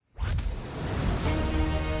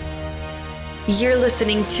You're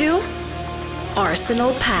listening to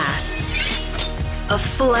Arsenal Pass, a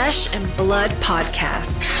flesh and blood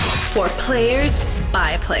podcast for players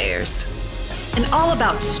by players. And all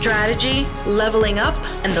about strategy, leveling up,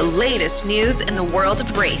 and the latest news in the world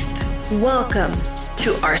of Wraith. Welcome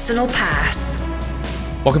to Arsenal Pass.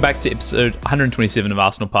 Welcome back to episode 127 of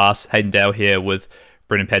Arsenal Pass. Hayden Dale here with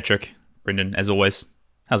Brendan Patrick. Brendan, as always,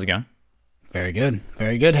 how's it going? Very good,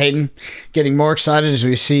 Hayden. Getting more excited as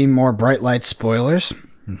we see more Bright Light spoilers.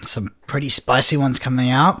 Some pretty spicy ones coming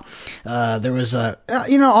out. There was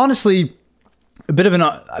honestly, a bit of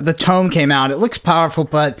the tome came out. It looks powerful,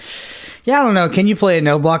 but yeah, I don't know. Can you play a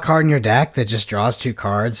no-block card in your deck that just draws 2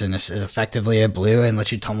 cards and is effectively a blue and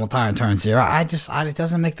lets you tumble-tie on turn 0? It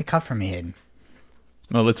doesn't make the cut for me, Hayden.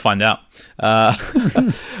 Well, let's find out.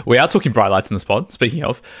 We are talking Bright Lights in this pod. Speaking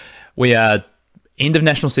of, we are end of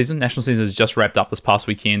national season. National season has just wrapped up this past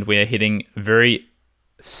weekend. We are heading very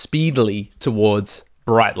speedily towards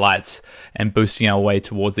Bright Lights and boosting our way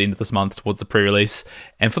towards the end of this month, towards the pre-release.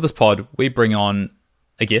 And for this pod, we bring on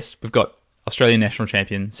a guest. We've got Australian national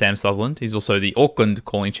champion Sam Sutherland. He's also the Auckland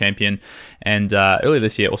calling champion, and earlier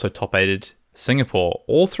this year also top-aided Singapore.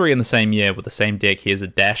 All 3 in the same year with the same deck. He is a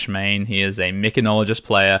Dash main. He is a mechanologist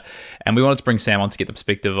player, and we wanted to bring Sam on to get the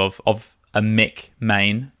perspective of a mech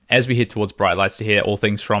main as we head towards Bright Lights, to hear all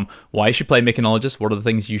things from why you should play Mechanologist, what are the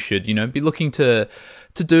things you should, be looking to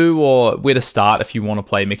do, or where to start if you want to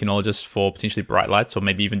play Mechanologist for potentially Bright Lights, or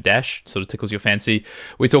maybe even Dash, sort of tickles your fancy.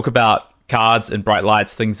 We talk about cards and Bright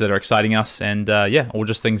Lights, things that are exciting us, and or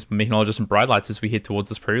just things Mechanologist and Bright Lights as we head towards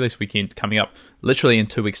this pre-release weekend coming up literally in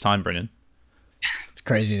 2 weeks' time, Brendan. It's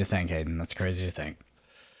crazy to think, Hayden. That's crazy to think.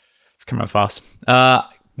 It's coming up fast.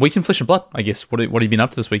 Week in Flesh and Blood, I guess. What have you been up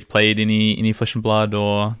to this week? Played any Flesh and Blood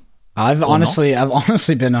or? I've honestly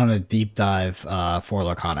been on a deep dive for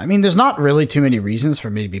Lorcana. I mean, there's not really too many reasons for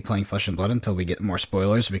me to be playing Flesh and Blood until we get more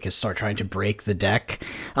spoilers. We can start trying to break the deck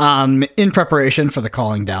in preparation for the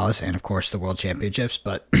Calling Dallas and, of course, the World Championships.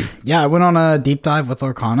 But yeah, I went on a deep dive with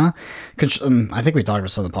Lorcana. I think we talked about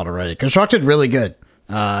this on the pod already. Constructed really good.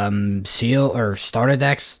 Seal or starter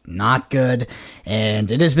decks not good,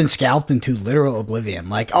 and it has been scalped into literal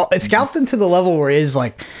oblivion. It's scalped into the level where it is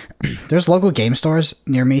like there's local game stores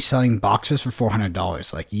near me selling boxes for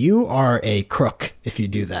 $400. Like, you are a crook if you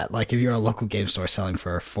do that. Like, if you're a local game store selling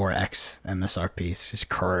for 4x MSRP, it's just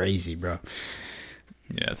crazy, bro.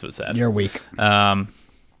 Yeah, that's a bit sad. You're weak.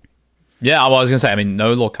 Yeah, well, I was going to say,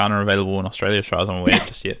 no Lorcana available in Australia as far as I'm aware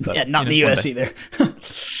just yet. But, yeah, not in the US either.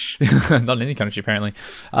 Not in any country, apparently.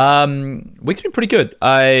 Week's been pretty good.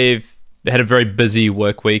 I've had a very busy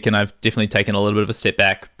work week, and I've definitely taken a little bit of a step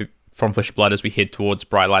back from Flesh and Blood as we head towards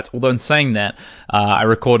Bright Lights. Although in saying that, I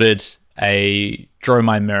recorded a Draw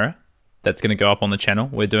My Mirror that's going to go up on the channel.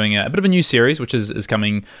 We're doing a bit of a new series, which is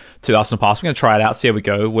coming to Arsenal Pass. We're going to try it out, see how we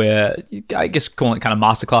go. We're, I guess, calling it kind of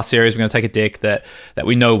Masterclass series. We're going to take a deck that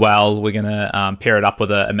we know well. We're going to pair it up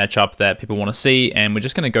with a matchup that people want to see, and we're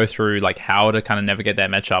just going to go through how to kind of navigate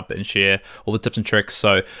that matchup and share all the tips and tricks.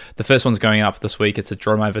 So the first one's going up this week. It's a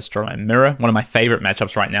Draw My vs. Draw My Mirror, one of my favorite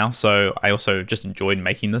matchups right now. So I also just enjoyed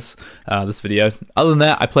making this video. Other than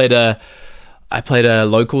that, I played a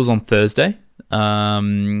locals on Thursday.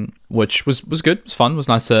 Which was good. It was fun. It was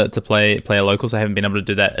nice to play a locals. I haven't been able to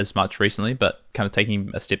do that as much recently, but kind of taking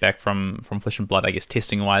a step back from Flesh and Blood, I guess,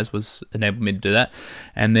 testing wise, was enabled me to do that.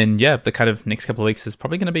 And then the kind of next couple of weeks is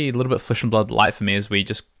probably going to be a little bit Flesh and Blood light for me as we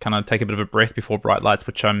just kind of take a bit of a breath before Bright Lights,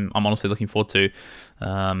 which I'm honestly looking forward to.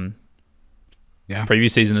 Preview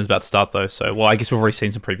season is about to start though, so I guess we've already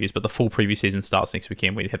seen some previews, but the full preview season starts next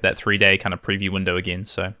weekend. We have that 3-day kind of preview window again,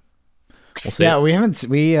 so we'll see. Yeah, we haven't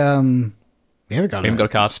got a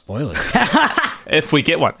card. Spoilers. If we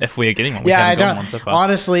get one. If we are getting one. We I haven't don't. gotten one so far.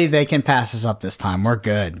 Honestly, they can pass us up this time. We're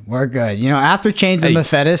good. After Chains and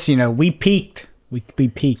Mephetis, we peaked. We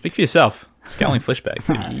peaked. Speak for yourself. Scowling Fleshbag.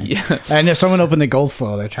 Yeah. And if someone opened the gold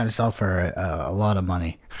foil, they're trying to sell for a lot of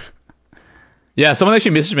money. Yeah, someone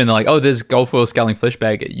actually messaged me and they're like, "Oh, there's gold foil Scowling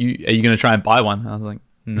Fleshbag. Are you going to try and buy one?" I was like,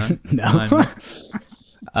 "No, no."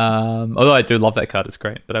 Although I do love that card, it's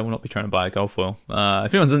great, but I will not be trying to buy a gold foil.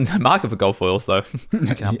 If anyone's in the market for gold foils, though,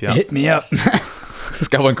 I can help you out. Hit me up.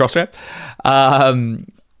 Just go one cross wrap.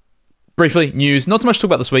 Briefly, news. Not too much to talk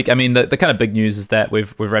about this week. The kind of big news is that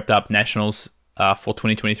we've wrapped up Nationals for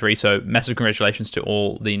 2023. So massive congratulations to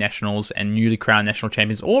all the nationals and newly crowned national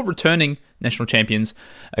champions or returning national champions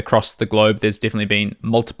across the globe. There's definitely been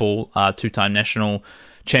multiple two-time national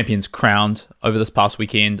champions crowned over this past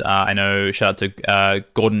weekend. I know, shout out to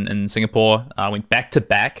Gordon in Singapore, went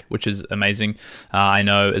back-to-back, which is amazing. I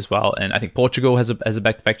know as well, and I think Portugal has a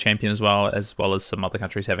back-to-back champion as well as some other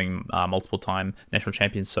countries having multiple-time national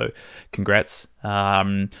champions, so congrats.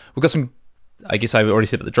 We've got some, I guess I've already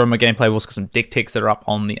said about the Droma gameplay. We've also got some deck techs that are up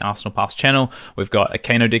on the Arsenal Pass channel. We've got a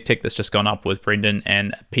Kano deck tech that's just gone up with Brendan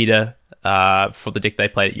and Peter for the deck they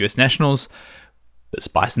played at US Nationals. Bit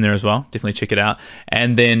spice in there as well. Definitely check it out.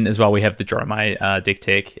 And then as well, we have the Dromai deck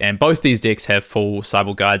tech. And both these decks have full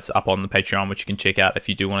Cybele guides up on the Patreon, which you can check out if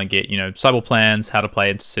you do want to get, Cybele plans, how to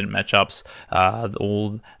play into certain matchups.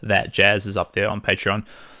 All that jazz is up there on Patreon.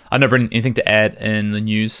 I don't know, Brendan, anything to add in the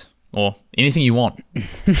news? Or anything you want?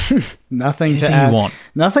 Nothing to add.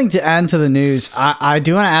 Nothing to add to the news. I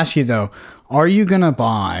do want to ask you, though, are you going to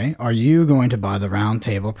buy the round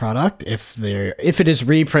table product if it is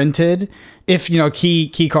reprinted, if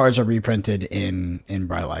key cards are reprinted in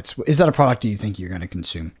Bright Lights? Is that a product you think you're going to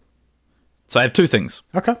consume? So I have two things.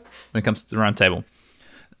 Okay. When it comes to the round table.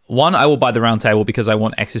 One, I will buy the round table because I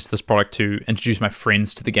want access to this product to introduce my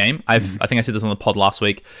friends to the game. I think I said this on the pod last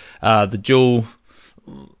week. The dual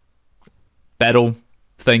battle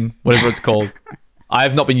thing, whatever it's called. I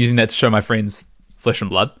have not been using that to show my friends Flesh and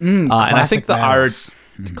Blood. And I think the Ira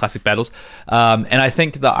classic battles. And I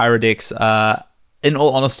think the Ira decks are, in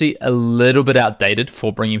all honesty, a little bit outdated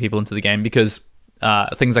for bringing people into the game because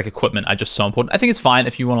things like equipment are just so important. I think it's fine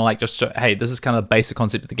if you want to just show, hey, this is kind of the basic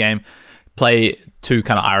concept of the game. Play 2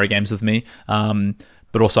 kind of Ira games with me.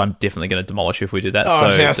 But also, I'm definitely going to demolish you if we do that. Oh,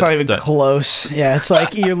 so yeah, it's not even close. Yeah, it's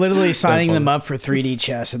like you're literally signing them up for 3D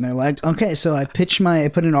chess, and they're like, okay, so I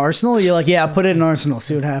put in Arsenal. You're like, yeah, put it in Arsenal.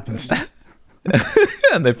 See what happens.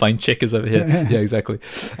 And they're playing checkers over here. Yeah, exactly.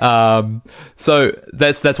 So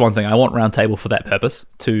that's one thing. I want round table for that purpose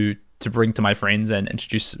to bring to my friends and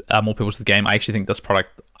introduce more people to the game. I actually think this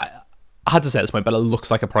product, hard to say at this point, but it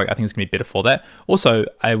looks like a product I think is going to be better for that. Also,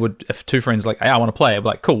 I would, if 2 friends are like, hey, I want to play, I'd be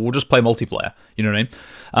like, cool, we'll just play multiplayer. You know what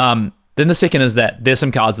I mean? Then the second is that there's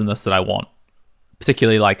some cards in this that I want,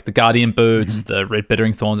 particularly like the Guardian Boots, the Red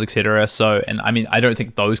Bittering Thorns, etc. So, and I mean, I don't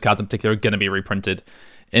think those cards in particular are going to be reprinted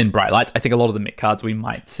in Bright Lights. I think a lot of the mech cards we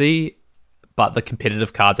might see, but the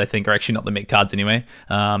competitive cards I think are actually not the mech cards anyway.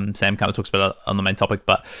 Sam kind of talks about it on the main topic,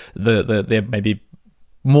 but they're maybe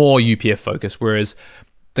more UPF focused, whereas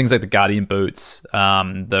things like the Guardian Boots,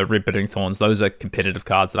 the Red Bittering Thorns, those are competitive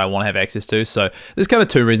cards that I want to have access to. So there's kind of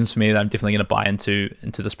 2 reasons for me that I'm definitely going to buy into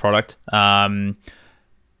this product.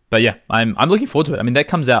 But yeah, I'm looking forward to it. I mean, that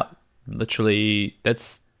comes out literally,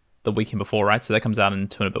 that's the weekend before, right? So that comes out in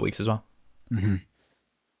 2 and a bit weeks as well. Mm-hmm.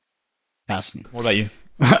 What about you?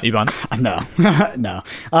 Are you buying it? No. No.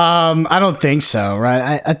 I don't think so,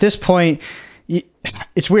 right? At this point,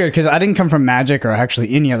 it's weird because I didn't come from Magic or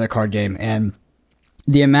actually any other card game, and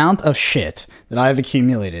the amount of shit that I've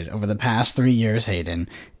accumulated over the past 3 years, Hayden,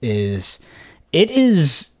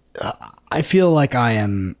 I feel like I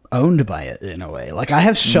am owned by it in a way. Like I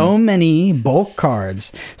have so many bulk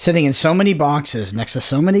cards sitting in so many boxes next to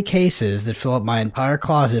so many cases that fill up my entire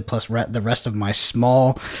closet plus the rest of my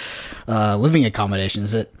small living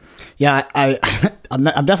accommodations that, yeah, I'm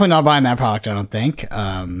definitely not buying that product, I don't think.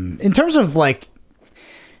 In terms of like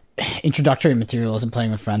introductory materials and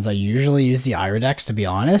playing with friends, I usually use the Iridex, to be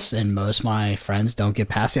honest, and most of my friends don't get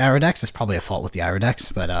past the Iridex. It's probably a fault with the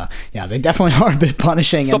Iridex, but yeah, they definitely are a bit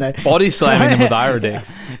punishing. Stop body slamming them with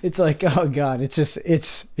Iridex. It's like, oh god, it's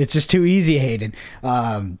just too easy, Hayden.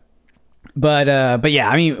 But yeah,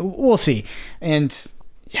 I mean, we'll see. And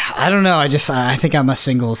yeah, I don't know. I think I'm a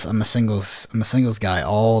singles guy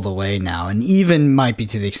all the way now, and even might be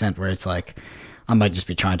to the extent where it's like I might just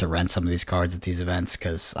be trying to rent some of these cards at these events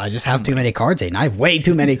because I just have too many cards, Aiden. I have way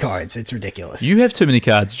too many cards. It's ridiculous. You have too many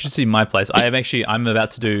cards. You should see my place. I'm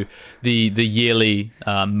about to do the yearly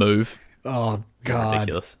move. Oh, God.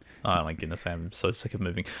 Ridiculous. Oh, my goodness. I'm so sick of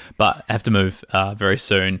moving. But I have to move very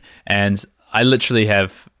soon. And I literally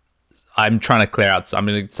have... I'm trying to clear out. I'm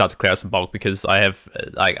going to start to clear out some bulk because I have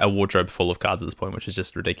like a wardrobe full of cards at this point, which is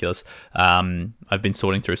just ridiculous. I've been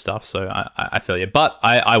sorting through stuff, so I feel you. But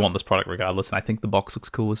I want this product regardless, and I think the box looks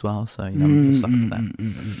cool as well. So I'm stuck with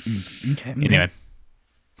that. Okay. Anyway,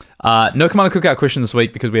 no Commander Cookout question this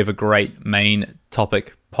week because we have a great main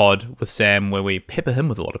topic pod with Sam where we pepper him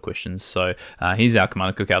with a lot of questions. So he's our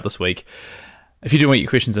Commander Cookout this week. If you do want your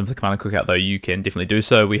questions in for the Commander Cookout, though, you can definitely do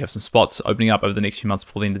so. We have some spots opening up over the next few months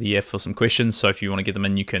before the end of the year for some questions. So if you want to get them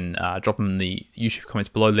in, you can drop them in the YouTube comments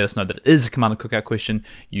below. Let us know that it is a Commander Cookout question.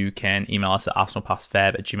 You can email us at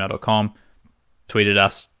arsenalpassfab@gmail.com, tweet at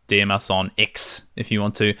us, DM us on X if you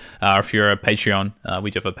want to. Or if you're a Patreon, we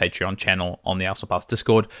do have a Patreon channel on the Arsenal Pass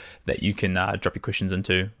Discord that you can drop your questions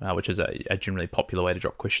into, which is a generally popular way to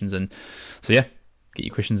drop questions in. So yeah, get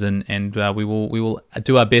your questions in, and we will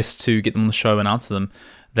do our best to get them on the show and answer them.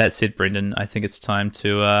 That said, Brendan, I think it's time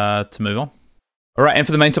to move on. All right, and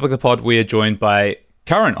for the main topic of the pod, we are joined by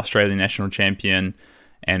current Australian national champion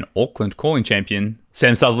and Auckland calling champion,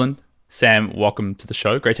 Sam Sutherland. Sam, welcome to the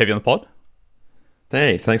show. Great to have you on the pod.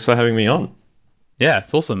 Hey, thanks for having me on. Yeah,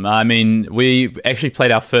 it's awesome. I mean, we actually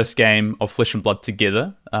played our first game of Flesh and Blood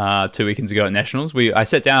together 2 weekends ago at Nationals. I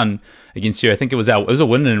sat down against you. I think it was a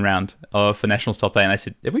win-in round for Nationals top 8, and I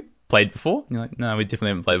said, "Have we played before?" And you're like, "No, we definitely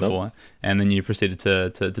haven't played before." And then you proceeded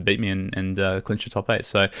to beat me and clinch your top 8.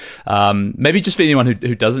 So maybe just for anyone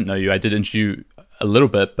who doesn't know you, I did introduce you a little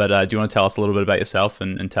bit, but do you want to tell us a little bit about yourself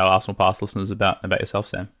and tell Arsenal Pass listeners about yourself,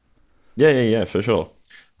 Sam? Yeah, for sure.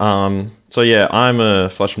 So yeah, I'm a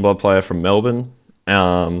Flesh and Blood player from Melbourne.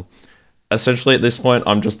 Essentially at this point,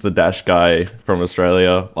 I'm just the Dash guy from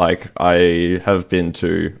Australia. Like, I have been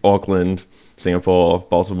to Auckland, Singapore,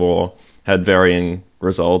 Baltimore, had varying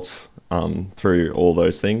results through all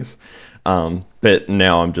those things. But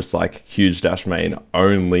now I'm just like huge Dash main,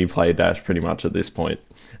 only play Dash pretty much at this point.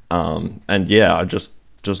 And yeah, I just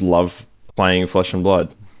love playing Flesh and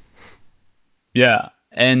Blood. Yeah,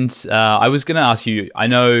 and I was going to ask you,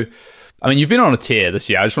 I mean, you've been on a tear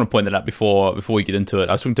this year. I just want to point that out before we get into it.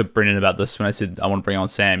 I was talking to Brendan about this when I said I want to bring on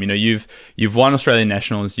Sam. You know, you've won Australian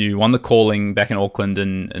Nationals. You won the calling back in Auckland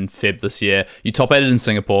in Feb this year. You top 8'd in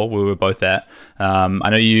Singapore, where we were both at. I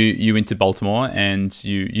know you went to Baltimore, and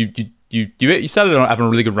you started up on a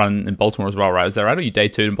really good run in Baltimore as well, right? Is that right? Or you day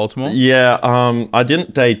 2 in Baltimore? Yeah, I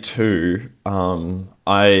didn't day 2.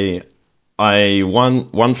 I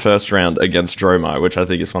won first round against Dromai, which I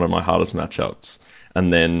think is one of my hardest matchups,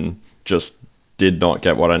 and then just did not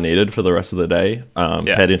get what I needed for the rest of the day.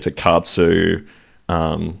 Head into Katsu,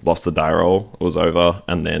 lost the die roll, it was over,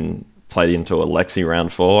 and then played into a Lexi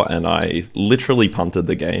round 4, and I literally punted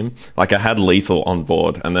the game. Like, I had lethal on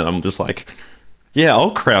board, and then I'm just like, yeah, I'll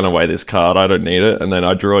crown away this card, I don't need it. And then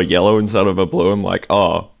I drew a yellow instead of a blue. I'm like,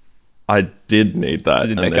 oh, I did need that.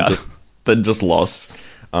 And then just lost.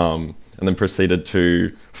 And then proceeded to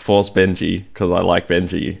force Benji, because I like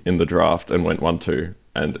Benji in the draft, and went 1-2.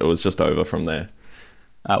 And it was just over from there.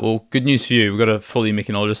 Well, good news for you. We've got a fully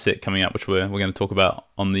mechanologist set coming up, which we're going to talk about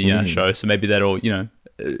on the show. So maybe that'll,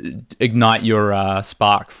 ignite your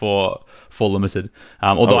spark for Limited.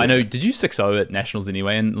 Although I know, did you 6-0 at Nationals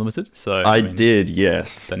anyway in Limited? So I did,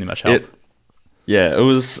 yes. Don't need much help. It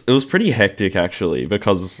was pretty hectic actually,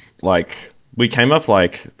 because like we came up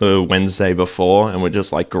like the Wednesday before, and we're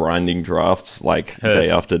just like grinding drafts like day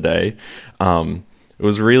after day. It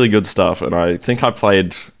was really good stuff, and I think I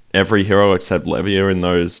played every hero except Levia in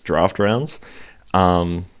those draft rounds.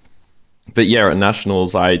 But yeah, at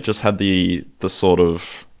Nationals, I just had the sort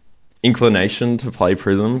of inclination to play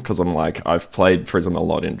Prism, because I'm like, I've played Prism a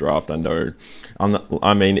lot in draft. I know,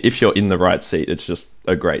 if you're in the right seat, it's just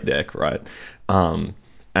a great deck, right?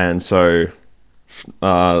 And so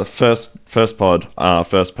first pod,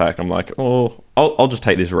 first pack, I'm like, oh, I'll just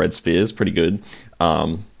take this Red Spears, pretty good.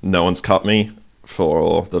 No one's cut me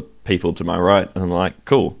for the people to my right, and I'm like,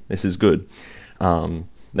 cool, this is good.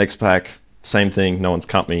 Next pack, same thing, no one's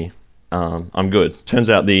cut me. I'm good. Turns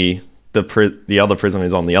out the other Prism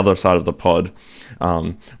is on the other side of the pod.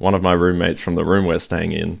 One of my roommates from the room we're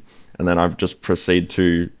staying in, and then I've just proceeded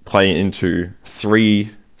to play into 3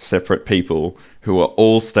 separate people who are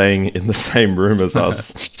all staying in the same room as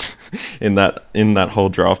us in that whole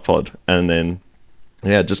draft pod, and then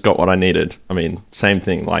just got what I needed. I mean, same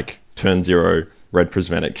thing, like turn 0 red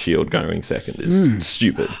prismatic shield going second is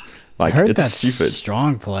stupid. Like, I heard it's that's stupid.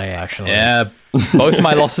 Strong play, actually. Yeah, both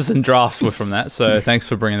my losses in draft were from that. So thanks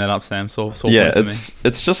for bringing that up, Sam.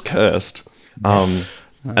 It's just cursed. And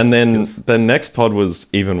then the next pod was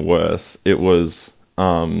even worse. It was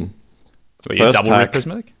you double red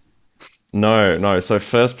prismatic? No. So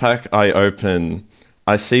first pack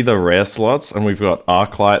I see the rare slots, and we've got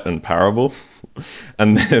Arclight and Parable.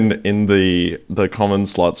 And then in the common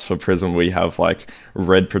slots for Prism, we have like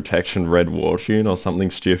red protection, red war tune, or something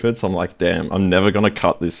stupid. So I'm like, damn, I'm never gonna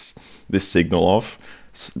cut this signal off.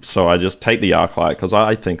 So I just take the Arclight, because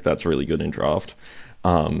I think that's really good in draft.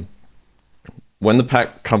 When the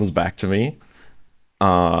pack comes back to me,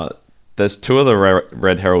 there's two of the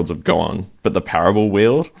Red Heralds have gone, but the Parable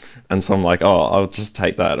Wield, and so I'm like, oh, I'll just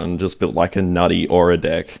take that and just build like a nutty aura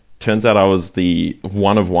deck. Turns out I was the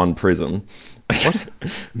 1/1 Prism. What?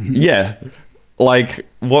 Yeah. Like,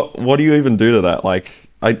 what do you even do to that? Like,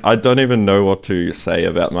 I don't even know what to say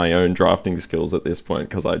about my own drafting skills at this point,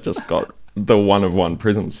 because I just got the 1/1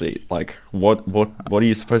 Prism seat. Like, what are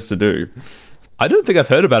you supposed to do? I don't think I've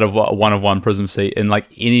heard about a 1/1 Prism seat in like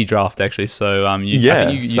any draft actually. So I think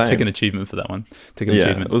you took an achievement for that one.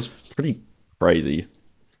 Achievement. It was pretty crazy.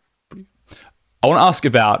 I want to ask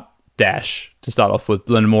about Dash to start off with,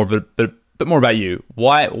 learn more, but more about you.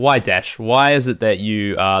 Why Dash? Why is it that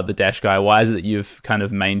you are the Dash guy? Why is it that you've kind of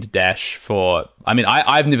mained Dash for? I mean,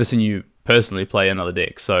 I've never seen you personally play another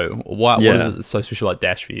deck. So what is it that's so special about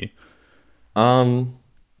Dash for you?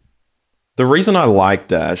 The reason I like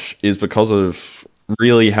Dash is because of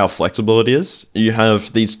really how flexible it is. You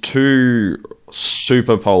have these two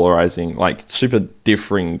super polarizing, like super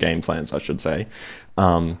differing game plans, I should say.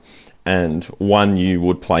 And one you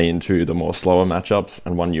would play into the more slower matchups,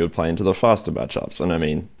 and one you would play into the faster matchups. And I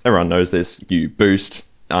mean, everyone knows this. You boost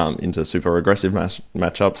into super aggressive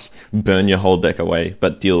matchups, burn your whole deck away,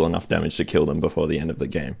 but deal enough damage to kill them before the end of the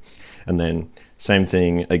game. And then same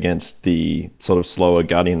thing against the sort of slower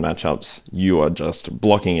Guardian matchups. You are just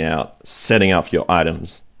blocking out, setting up your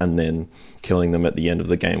items, and then killing them at the end of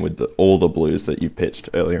the game with all the blues that you pitched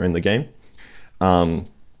earlier in the game.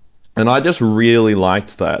 And I just really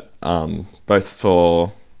liked that, both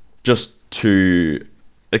for just to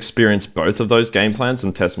experience both of those game plans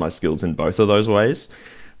and test my skills in both of those ways,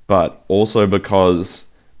 but also because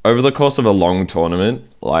over the course of a long tournament,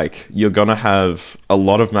 like, you're going to have a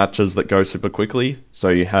lot of matches that go super quickly. So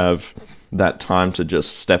you have that time to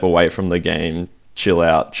just step away from the game, chill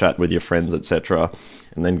out, chat with your friends, etc.,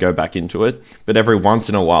 and then go back into it. But every once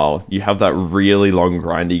in a while, you have that really long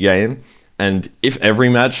grindy game. And if every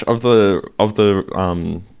match of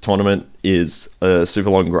the tournament is a super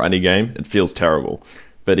long grindy game, it feels terrible.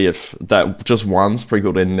 But if that just one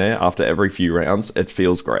sprinkled in there after every few rounds, it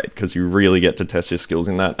feels great, because you really get to test your skills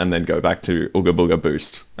in that and then go back to Ooga Booga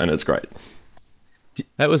Boost, and it's great.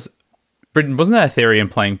 That was... Britton, wasn't that a theory in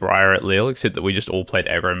playing Briar at Lille, except that we just all played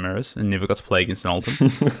aggro mirrors and never got to play against an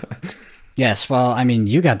Oldham? Yes, well, I mean,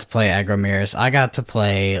 you got to play aggro mirrors. I got to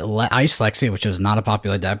play Ice Lexi, which was not a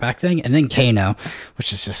popular deck back thing, and then Kano,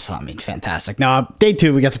 which is just, I mean, fantastic. Now, day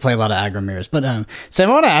 2, we got to play a lot of aggro mirrors. But so I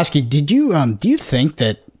want to ask you, do you think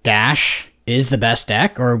that Dash is the best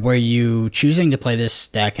deck, or were you choosing to play this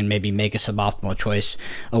deck and maybe make a suboptimal choice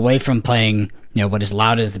away from playing, what is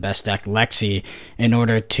lauded as the best deck, Lexi, in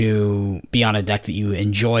order to be on a deck that you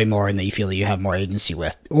enjoy more and that you feel that you have more agency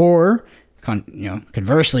with? Or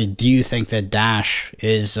conversely, do you think that Dash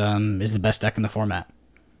is the best deck in the format?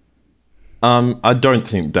 I don't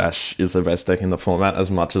think Dash is the best deck in the format, as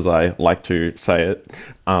much as I like to say it.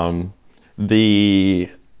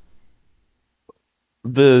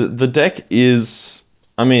 The deck is,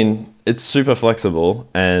 I mean, it's super flexible,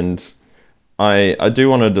 and I do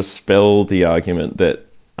want to dispel the argument that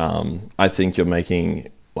I think you're making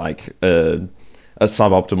like a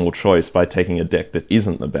suboptimal choice by taking a deck that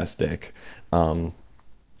isn't the best deck.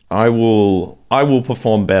 I will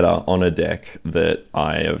perform better on a deck that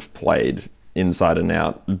I have played inside and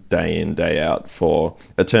out, day in, day out for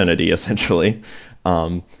eternity, essentially,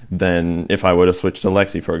 than if I were to switch to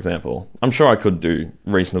Lexi, for example. I'm sure I could do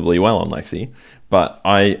reasonably well on Lexi, but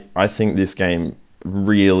I think this game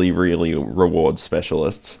really, really rewards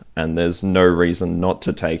specialists, and there's no reason not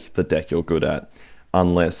to take the deck you're good at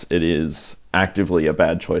unless it is actively a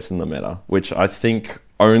bad choice in the meta, which I think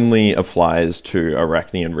only applies to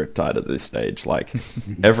Arachne and Riptide at this stage. Like,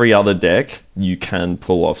 every other deck, you can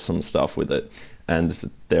pull off some stuff with it,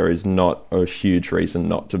 and there is not a huge reason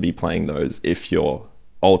not to be playing those if you're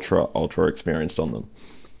ultra experienced on them.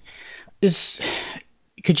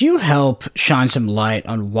 Could you help shine some light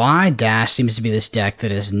on why Dash seems to be this deck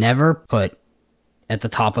that is never put at the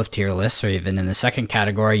top of tier lists, or even in the second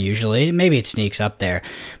category usually? Maybe it sneaks up there,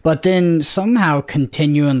 but then somehow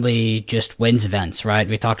continually just wins events, right?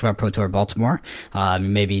 We talked about Pro Tour Baltimore.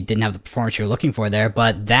 Maybe didn't have the performance you're looking for there,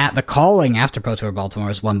 but the calling after Pro Tour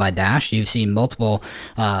Baltimore is won by Dash. You've seen multiple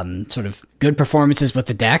sort of good performances with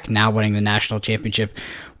the deck, now winning the national championship.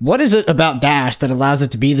 What is it about Dash that allows it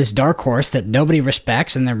to be this dark horse that nobody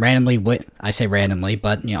respects and then randomly I say randomly,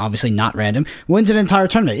 but obviously not random, wins an entire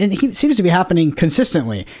tournament? And it seems to be happening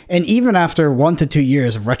consistently. And even after 1 to 2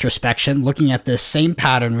 years of retrospection, looking at this same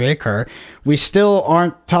pattern reoccur, we still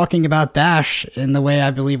aren't talking about Dash in the way I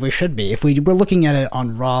believe we should be if we were looking at it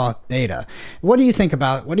on raw data. What do you think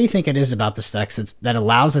it is about this deck that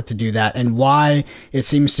allows it to do that, and why it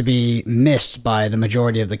seems to be missed by the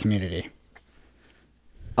majority of the community?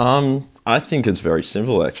 I think it's very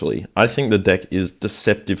simple, actually. I think the deck is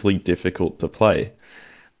deceptively difficult to play.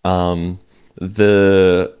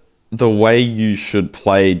 The way you should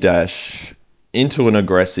play Dash into an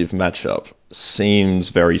aggressive matchup seems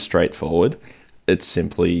very straightforward. It's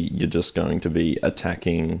simply you're just going to be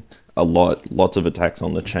attacking lots of attacks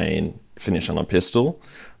on the chain, finish on a pistol.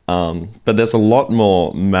 But there's a lot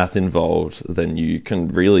more math involved than you can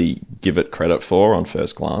really give it credit for on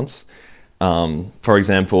first glance. For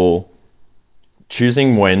example,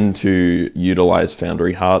 choosing when to utilize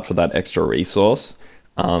Foundry Heart for that extra resource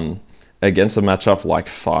against a matchup like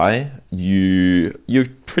Fi, you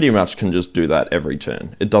pretty much can just do that every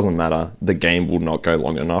turn. It doesn't matter. The game will not go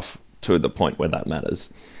long enough to the point where that matters.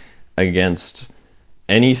 Against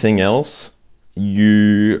anything else,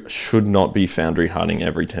 you should not be Foundry Hearting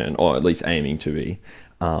every turn, or at least aiming to be.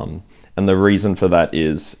 And the reason for that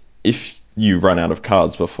is if you run out of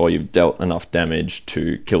cards before you've dealt enough damage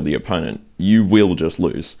to kill the opponent, you will just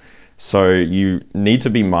lose. So you need to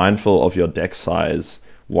be mindful of your deck size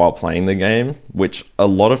while playing the game, which a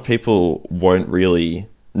lot of people won't really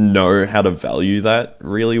know how to value that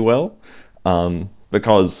really well.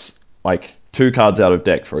 Because, like, 2 cards out of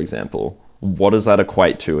deck, for example, what does that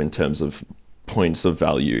equate to in terms of points of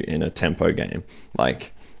value in a tempo game?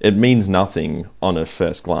 Like, it means nothing on a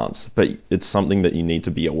first glance, but it's something that you need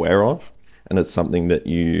to be aware of, and it's something that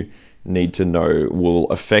you need to know will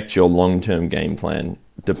affect your long-term game plan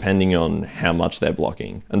depending on how much they're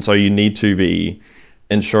blocking. And so you need to be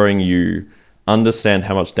ensuring you understand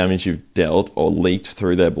how much damage you've dealt or leaked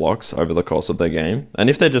through their blocks over the course of their game. And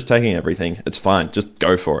if they're just taking everything, it's fine, just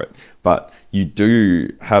go for it. But you do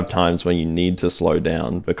have times when you need to slow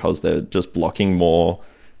down because they're just blocking more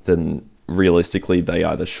than realistically they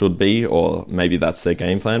either should be, or maybe that's their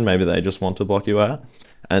game plan, maybe they just want to block you out.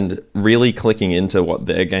 And really clicking into what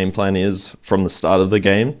their game plan is from the start of the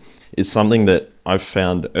game is something that I've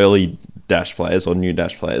found early Dash players or new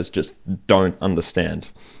Dash players just don't understand.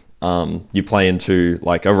 You play into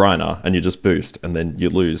like a Reiner and you just boost, and then you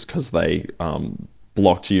lose because they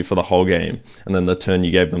blocked you for the whole game, and then the turn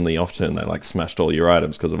you gave them the off turn, they like smashed all your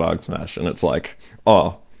items because of Arg Smash, and it's like,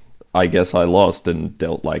 oh, I guess I lost and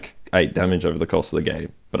dealt like 8 damage over the course of the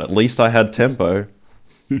game, but at least I had tempo.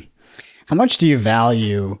 How much do you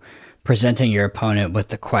value presenting your opponent with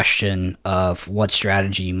the question of what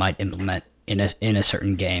strategy you might implement in a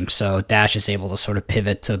certain game? So Dash is able to sort of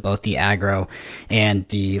pivot to both the aggro and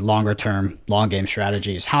the longer term long game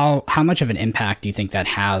strategies. How much of an impact do you think that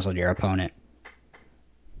has on your opponent?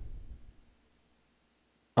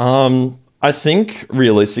 I think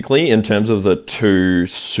realistically, in terms of the 2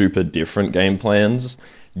 super different game plans,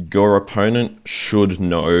 your opponent should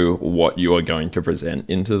know what you are going to present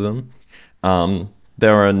into them.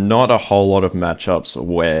 There are not a whole lot of matchups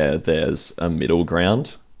where there's a middle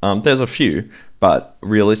ground. There's a few, but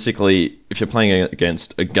realistically, if you're playing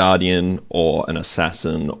against a Guardian or an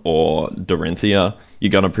Assassin or Dorinthia, you're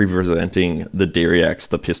going to be presenting the Diriax,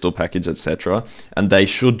 the pistol package, etc. And they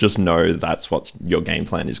should just know that's what your game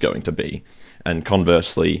plan is going to be. And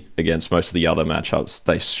conversely, against most of the other matchups,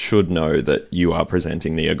 they should know that you are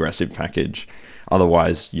presenting the aggressive package.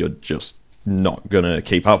 Otherwise, you're just not going to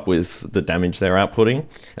keep up with the damage they're outputting,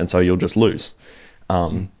 and so you'll just lose.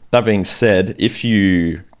 That being said,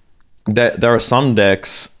 there are some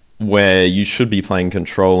decks where you should be playing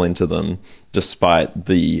control into them despite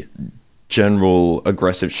the general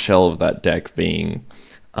aggressive shell of that deck being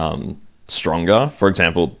stronger. For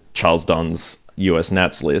example, Charles Dunn's US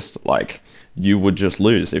Nats list, like, you would just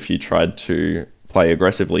lose if you tried to play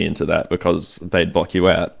aggressively into that because they'd block you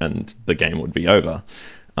out and the game would be over.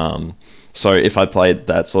 So if I played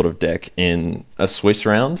that sort of deck in a Swiss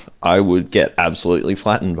round, I would get absolutely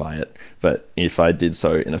flattened by it. But if I did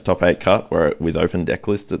so in a top 8 cut with open deck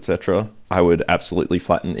lists, etc., I would absolutely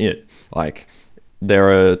flatten it. Like, there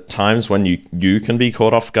are times when you can be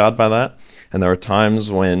caught off guard by that, and there are times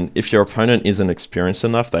when if your opponent isn't experienced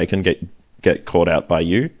enough, they can get caught out by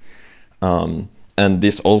you. And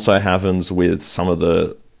this also happens with some of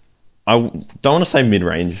the, I don't want to say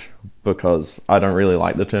mid-range, because I don't really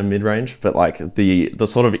like the term mid-range, but like the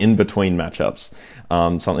sort of in-between matchups,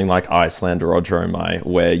 something like Iceland or Dromai,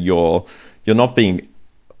 where you're not being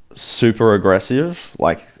super aggressive,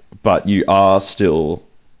 like, but you are still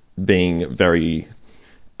being very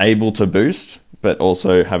able to boost, but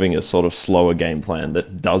also having a sort of slower game plan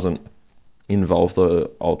that doesn't involve the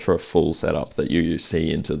ultra full setup that you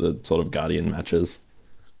see into the sort of Guardian matches.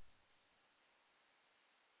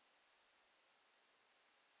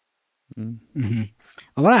 I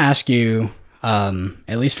want to ask you,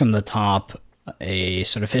 at least from the top, a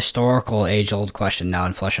sort of historical, age-old question now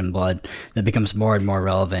in Flesh and Blood that becomes more and more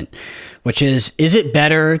relevant, which is it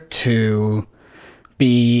better to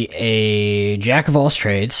be a jack of all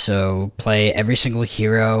trades, so play every single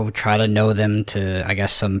hero, try to know them to, I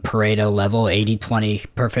guess, some Pareto level, 80-20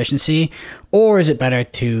 proficiency, or is it better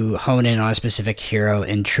to hone in on a specific hero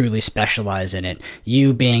and truly specialize in it?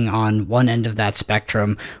 You being on one end of that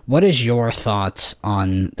spectrum, what is your thoughts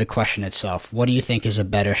on the question itself? What do you think is a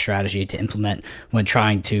better strategy to implement when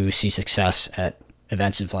trying to see success at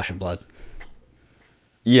events in Flesh and Blood?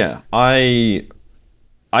 Yeah, I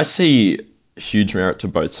see huge merit to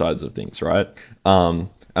both sides of things, right? And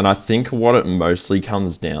I think what it mostly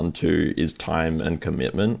comes down to is time and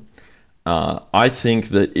commitment. I think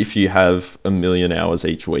that if you have 1 million hours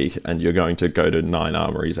each week and you're going to go to 9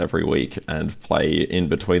 armories every week and play in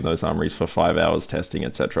between those armories for 5 hours testing,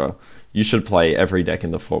 etc., you should play every deck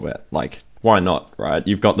in the format. Like, why not, right?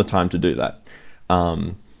 You've got the time to do that.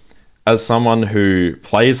 As someone who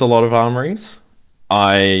plays a lot of armories,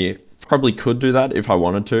 I probably could do that if I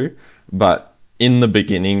wanted to, but in the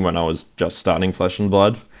beginning, when I was just starting Flesh and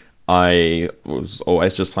Blood, I was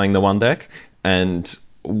always just playing the one deck. And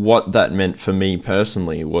what that meant for me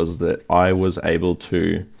personally was that I was able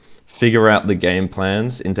to figure out the game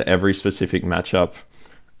plans into every specific matchup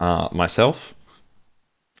myself.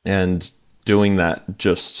 And doing that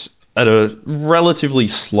just at a relatively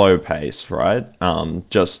slow pace, right?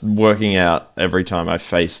 Just working out every time I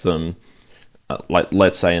face them. Like,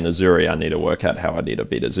 let's say in Azuri, I need to work out how I need to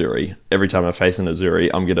beat Azuri. Every time I face an Azuri,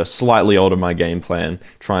 I'm going to slightly alter my game plan,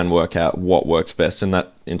 try and work out what works best into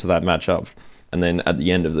that matchup. And then at the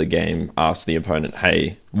end of the game, ask the opponent,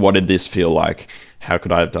 hey, what did this feel like? How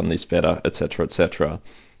could I have done this better? Etc., etc.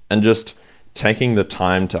 And just taking the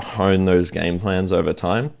time to hone those game plans over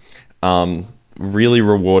time really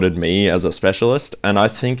rewarded me as a specialist. And I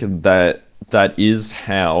think that is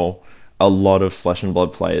how a lot of Flesh and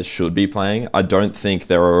Blood players should be playing. I don't think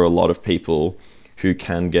there are a lot of people who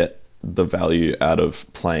can get the value out of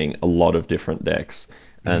playing a lot of different decks.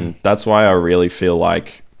 And that's why I really feel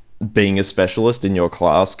like being a specialist in your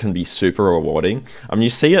class can be super rewarding. You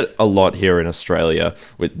see it a lot here in Australia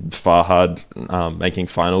with Farhad making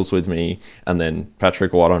finals with me, and then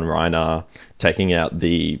Patrick Watt on Rhinar taking out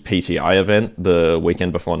the PTI event the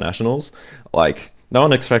weekend before Nationals. Like, no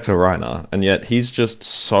one expects a Rhinar, and yet he's just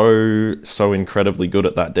so incredibly good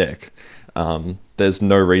at that deck. There's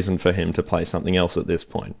no reason for him to play something else at this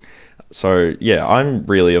point. So yeah, I'm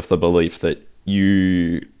really of the belief that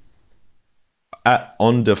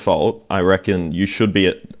on default, I reckon you should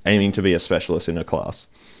be aiming to be a specialist in a class.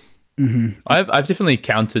 Mm-hmm. I've definitely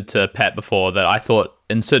countered to Pat before that I thought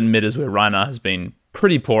in certain metas where Rhinar has been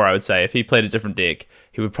pretty poor, I would say, if he played a different deck,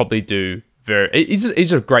 he would probably do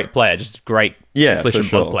he's a great player, just a great Flesh and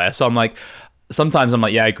Blood player. So sometimes I'm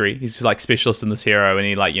like, yeah, I agree. He's just like specialist in this hero, and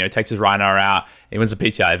he takes his Rhinar out, he wins the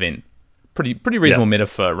PTI event. Pretty reasonable meta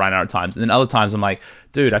for Rhinar at times. And then other times I'm like,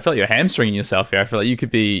 dude, I feel like you're hamstringing yourself here. I feel like you could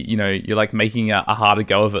be, you're like making a harder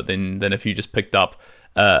go of it than if you just picked up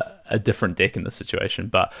a different deck in this situation.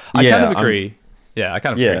 But I kind of agree. I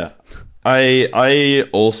kind of agree. I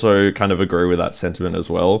also kind of agree with that sentiment as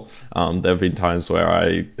well. There have been times where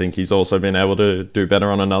I think he's also been able to do better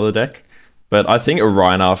on another deck. But I think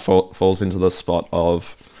Rhinar falls into the spot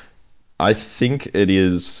of, I think it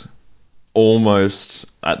is almost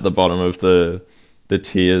at the bottom of the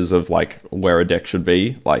tiers of like where a deck should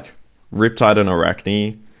be. Like Riptide and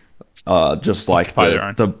Arachne, just like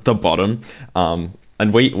the bottom.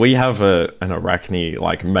 And we have an Arachne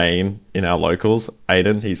like main in our locals,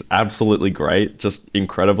 Aiden. He's absolutely great, just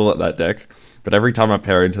incredible at that deck. But every time I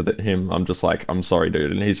pair into him, I'm just like, I'm sorry,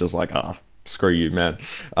 dude. And he's just like, screw you, man.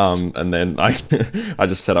 And then I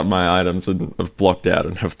just set up my items and have blocked out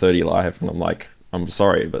and have 30 life. And I'm like, I'm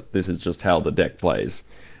sorry, but this is just how the deck plays.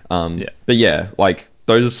 But yeah, like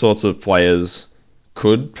those sorts of players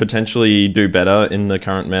could potentially do better in the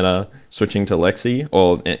current meta switching to Lexi,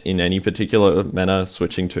 or in any particular meta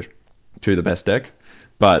switching to the best deck.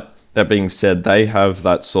 But that being said, they have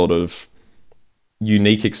that sort of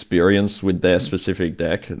unique experience with their specific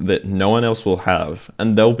deck that no one else will have,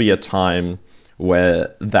 and there'll be a time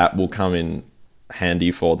where that will come in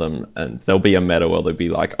handy for them, and there'll be a meta where they'll be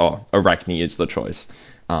like, oh, Arachne is the choice.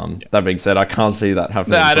 That being said, I can't see that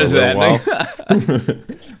happening for a little while.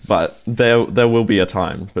 But there will be a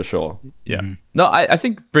time for sure. Yeah. No, I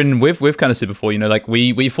think, Brendan, we've kind of said before, like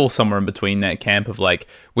we fall somewhere in between that camp of like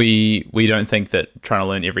we don't think that trying to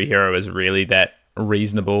learn every hero is really that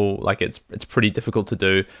reasonable. Like it's pretty difficult to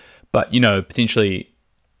do, but potentially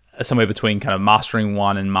somewhere between kind of mastering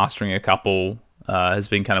one and mastering a couple has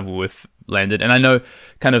been kind of where we've landed. And I know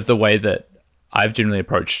kind of the way that I've generally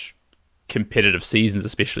approached competitive seasons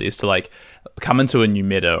especially is to like come into a new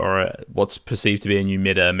meta or what's perceived to be a new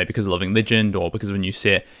meta, maybe because of Living Legend or because of a new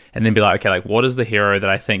set, and then be like, okay, like what is the hero that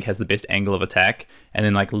I think has the best angle of attack, and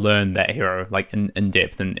then like learn that hero like in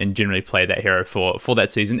depth and generally play that hero for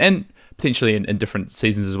that season, and potentially in different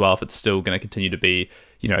seasons as well if it's still going to continue to be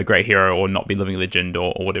a great hero or not be Living Legend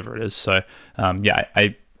or whatever it is. So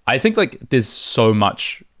I think like there's so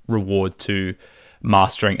much reward to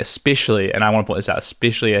mastering, especially, and I want to point this out,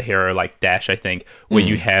 especially a hero like Dash, I think, where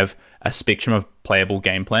you have a spectrum of playable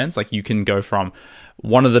game plans. Like you can go from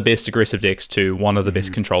one of the best aggressive decks to one of the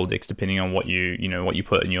best control decks, depending on what you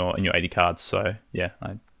put in your 80 cards. So yeah,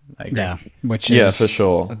 I agree. Yeah, which is for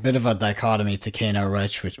sure a bit of a dichotomy to Kano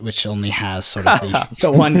Rush, which only has sort of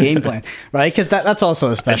the one game plan, right? Because that's also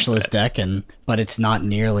a specialist deck, but it's not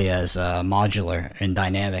nearly as modular and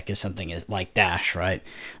dynamic as something like Dash, right?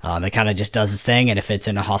 It kind of just does its thing, and if it's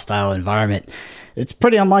in a hostile environment, it's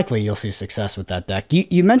pretty unlikely you'll see success with that deck.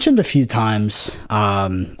 You mentioned a few times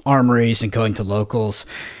armories and going to locals.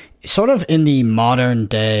 Sort of in the modern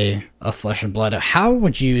day of Flesh and Blood, how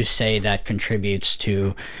would you say that contributes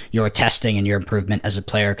to your testing and your improvement as a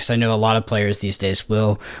player? Because I know a lot of players these days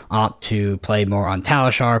will opt to play more on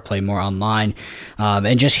Talishar, play more online,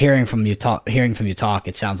 and just hearing from you talk,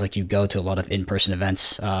 it sounds like you go to a lot of in-person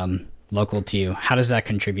events local to you. How does that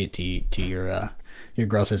contribute to your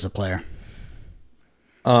growth as a player?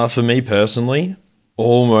 For me personally,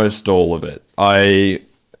 almost all of it.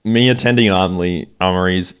 Me attending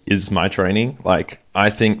armories is my training. Like, I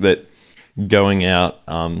think that going out,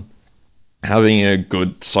 having a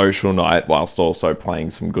good social night whilst also playing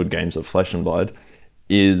some good games of Flesh and Blood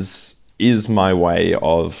is my way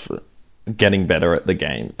of getting better at the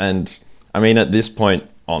game. And I mean, at this point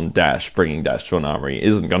on Dash, bringing Dash to an armory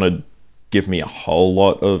isn't going to give me a whole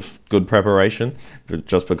lot of good preparation,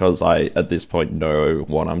 just because I, at this point, know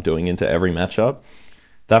what I'm doing into every matchup.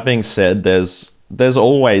 That being said, there's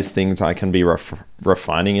always things I can be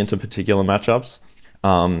refining into particular matchups.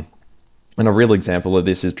 And a real example of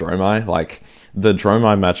this is Dromai. Like, the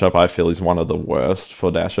Dromai matchup I feel is one of the worst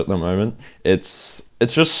for Dash at the moment. It's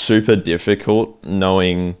just super difficult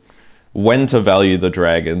knowing when to value the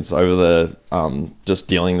dragons over the just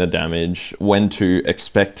dealing the damage, when to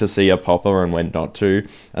expect to see a popper and when not to.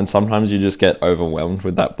 And sometimes you just get overwhelmed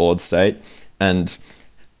with that board state. And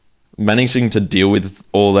managing to deal with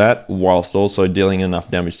all that whilst also dealing enough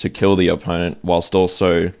damage to kill the opponent, whilst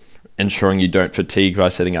also ensuring you don't fatigue by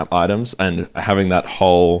setting up items, and having that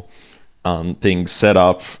whole thing set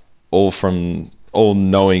up all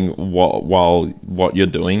knowing what you're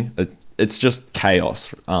doing. It's just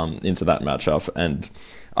chaos into that matchup, and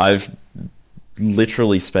I've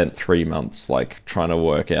literally spent 3 months like trying to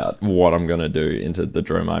work out what I'm going to do into the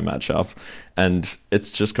Dromai matchup, and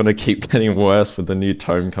it's just going to keep getting worse with the new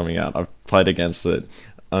tome coming out. I've played against it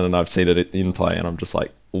and I've seen it in play, and I'm just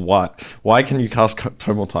like, why can you cast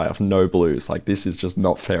Tomotai off no blues? Like, this is just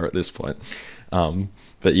not fair at this point.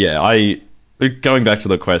 But yeah, going back to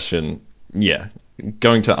the question, yeah,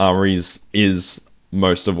 going to armories is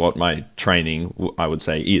most of what my training, I would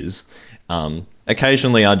say, is.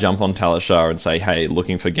 Occasionally I jump on Talishar and say, hey,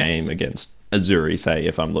 looking for game against Azuri, say,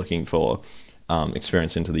 if I'm looking for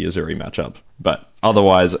experience into the Azuri matchup. But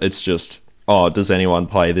otherwise, it's just, oh, does anyone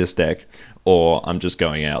play this deck? Or I'm just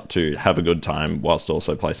going out to have a good time whilst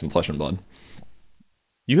also play some Flesh and Blood.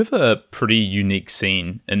 You have a pretty unique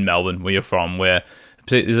scene in Melbourne where you're from, where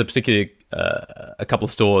there's a particular a couple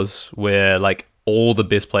of stores where like all the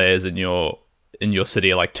best players in your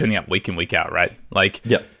city are like turning up week in, week out, right? Like,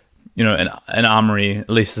 yep. An armory, at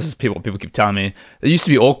least this is what people keep telling me. It used to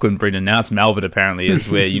be Auckland, Brendan. Now it's Melbourne, apparently, is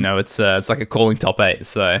where, it's like a calling top 8.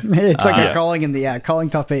 So it's like a calling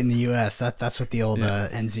top 8 in the US. That's what the old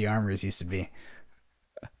NZ armories used to be.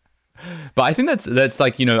 But I think that's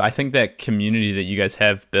like, I think that community that you guys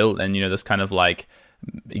have built, and, this kind of like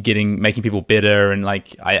making people better, and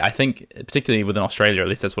like I think particularly within Australia, at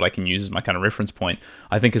least that's what I can use as my kind of reference point.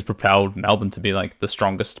 I think has propelled Melbourne to be like the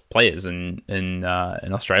strongest players in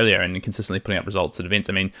Australia and consistently putting up results at events.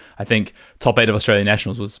 I mean, I think top 8 of Australian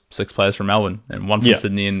nationals was 6 players from Melbourne and 1 from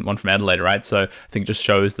Sydney and 1 from Adelaide, right? So I think it just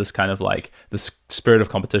shows this kind of like this spirit of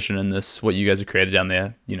competition and this what you guys have created down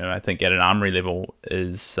there. You know, I think at an armory level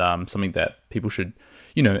is something that people should,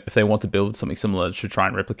 you know, if they want to build something similar, should try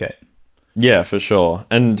and replicate. Yeah, for sure.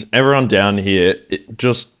 And everyone down here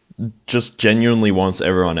just genuinely wants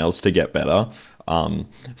everyone else to get better.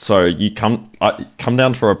 So you come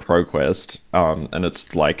down for a pro quest, and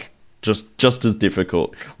it's like just as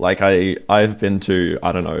difficult. Like I've been to,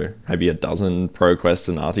 I don't know, maybe a dozen pro quests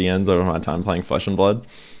and RTNs over my time playing Flesh and Blood,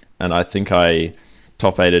 and I think I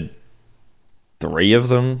top 8'd 3 of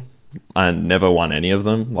them and never won any of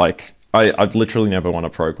them. Like I've literally never won a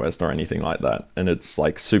pro quest or anything like that, and it's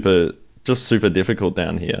like super difficult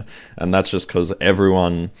down here, and that's just because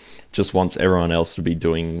everyone just wants everyone else to be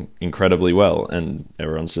doing incredibly well, and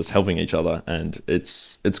everyone's just helping each other, and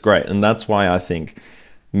it's great. And that's why I think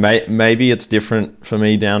maybe it's different for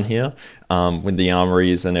me down here, with the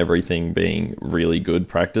armories and everything being really good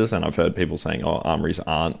practice. And I've heard people saying, oh, armories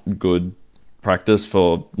aren't good practice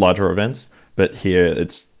for larger events, but here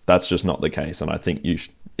that's just not the case. And I think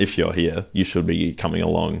if you're here, you should be coming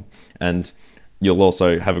along, and you'll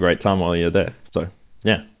also have a great time while you're there. So,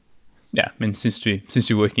 yeah. Yeah, I mean, since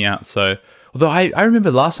you're working out. So, although I remember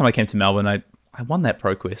the last time I came to Melbourne, I won that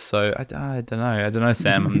pro quest. So, I don't know,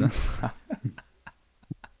 Sam.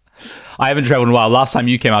 I haven't traveled in a while. Last time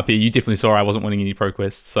you came up here, you definitely saw I wasn't winning any pro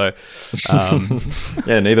quests. So,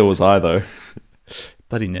 yeah, neither was I, though.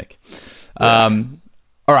 Bloody Nick. Yeah.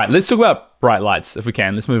 All right, let's talk about bright lights if we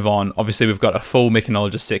can. Let's move on. Obviously, we've got a full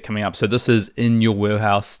mechanologist set coming up, so this is in your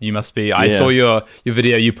wheelhouse. You must be. I saw your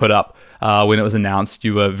video you put up when it was announced.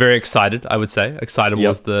 You were very excited, I would say. Excitable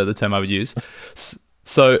was the term I would use.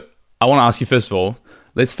 So I want to ask you, first of all,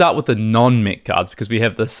 let's start with the non-mech cards, because we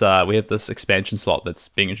have this expansion slot that's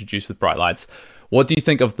being introduced with bright lights. What do you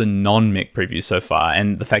think of the non-mech previews so far,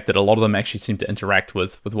 and the fact that a lot of them actually seem to interact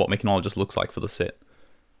with what mechanologist looks like for the set?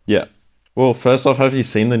 Yeah. Well, first off, have you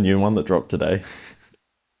seen the new one that dropped today?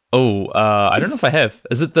 Oh, I don't know if I have.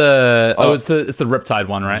 Is it the? Oh, it's the Riptide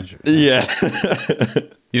one, right? Yeah.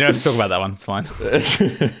 You don't have to talk about that one. It's fine.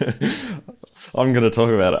 I'm going to talk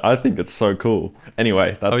about it. I think it's so cool.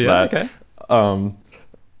 Anyway, that's that. Okay.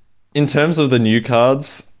 In terms of the new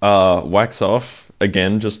cards, Wax Off,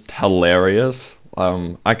 again, just hilarious.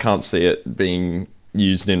 I can't see it being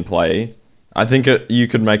used in play. I think you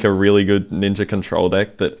could make a really good ninja control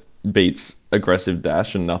deck that beats aggressive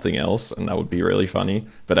dash and nothing else, and that would be really funny.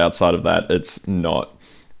 But outside of that, it's not.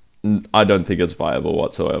 I don't think it's viable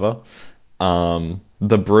whatsoever.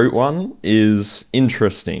 The Brute one is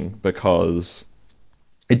interesting because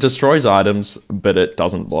it destroys items, but it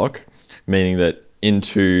doesn't block, meaning that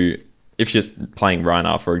if you're playing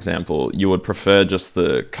Rhinar, for example, you would prefer just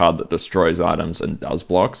the card that destroys items and does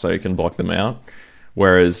block, so you can block them out.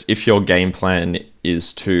 Whereas if your game plan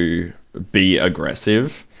is to be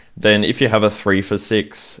aggressive, then if you have a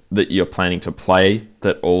 3-for-6 that you're planning to play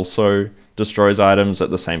that also destroys items at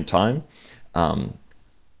the same time,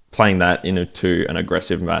 playing that into an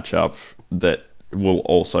aggressive matchup that will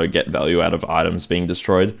also get value out of items being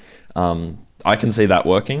destroyed, I can see that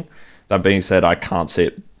working. That being said, I can't see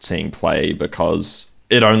it seeing play because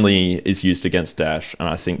it only is used against dash, and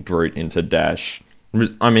I think Brute into dash,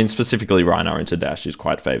 I mean specifically Rhino into dash, is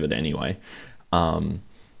quite favored anyway.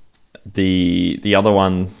 The other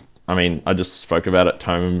one, I mean, I just spoke about it,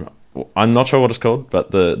 Tome. I'm not sure what it's called,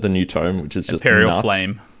 but the new Tome, which is just Imperial nuts.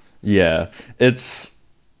 Flame. Yeah, it's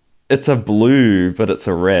a blue, but it's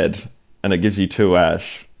a red, and it gives you 2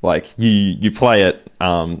 ash. Like you play it,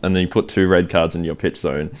 and then you put 2 red cards in your pitch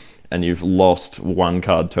zone, and you've lost 1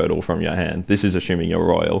 card total from your hand. This is assuming you're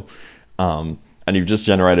royal, and you've just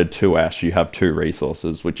generated 2 ash. You have 2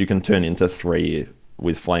 resources, which you can turn into 3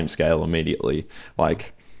 with flame scale immediately.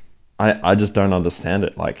 Like, I just don't understand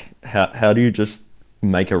it. Like, how do you just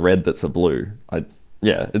make a red that's a blue?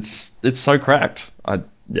 It's so cracked.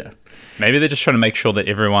 Maybe they're just trying to make sure that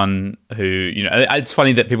everyone who, you know, it's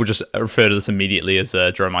funny that people just refer to this immediately as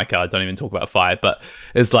a Dromai card, don't even talk about 5, but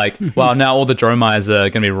it's like, well, now all the Dromais are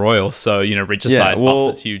going to be royal, so, you know, Regicide buff,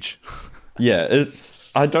 that's huge. Yeah,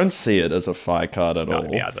 I don't see it as a fire card at all.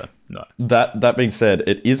 Me either. No. That being said,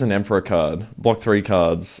 it is an Emperor card. Block 3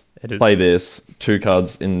 cards, it is. Play this, 2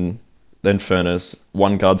 cards in then Furnace,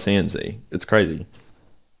 1 card CNC. It's crazy.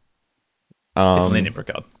 Definitely an Emperor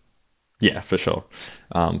card. Yeah, for sure.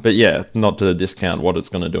 But yeah, not to discount what it's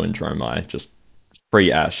going to do in Dromai. Just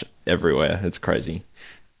free Ash everywhere. It's crazy.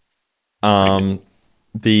 The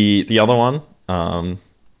other one,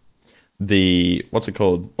 the what's it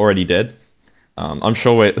called? Already Dead. I'm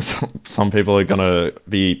sure some people are gonna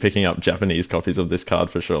be picking up Japanese copies of this card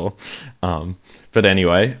for sure. But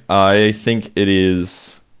anyway, I think it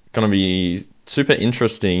is gonna be super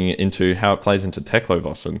interesting into how it plays into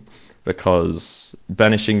Teklo-Vossen, because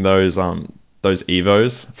banishing those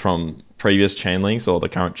Evos from previous chain links or the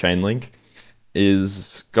current chain link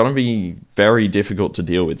is gonna be very difficult to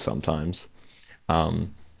deal with sometimes.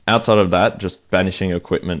 Outside of that, just banishing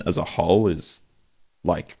equipment as a whole is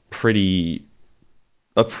like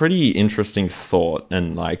a pretty interesting thought,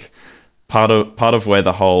 and like part of where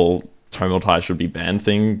the whole Tomotai should be banned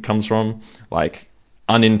thing comes from. Like,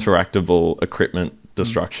 uninteractable equipment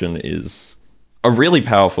destruction is a really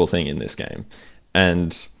powerful thing in this game,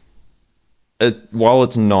 and while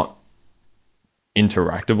it's not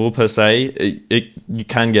interactable per se, you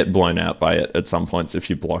can get blown out by it at some points if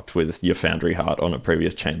you blocked with your Foundry Heart on a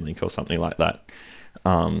previous chain link or something like that.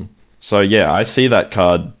 So yeah, I see that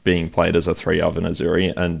card being played as a 3-of in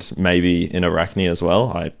Azuri, and maybe in Arachne as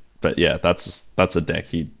well. But yeah, that's a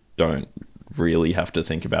deck you don't really have to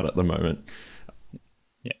think about at the moment.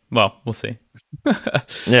 Yeah, well, we'll see.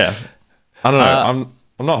 Yeah, I don't know.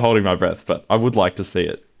 I'm not holding my breath, but I would like to see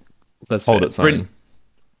it. Let's hold its own.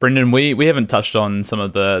 Brendan, we haven't touched on some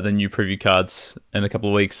of the new preview cards in a couple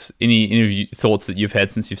of weeks. Any thoughts that you've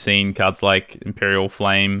had since you've seen cards like Imperial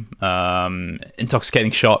Flame,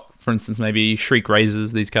 Intoxicating Shot, for instance, maybe Shriek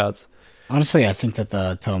Razors, these cards? Honestly, I think that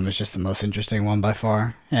the Tome is just the most interesting one by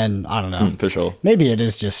far. And I don't know. For sure. Maybe it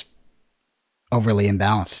is just overly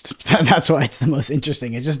imbalanced. That's why it's the most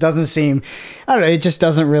interesting. It just doesn't seem... I don't know. It just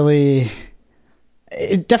doesn't really...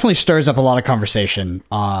 It definitely stirs up a lot of conversation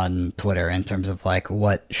on Twitter in terms of like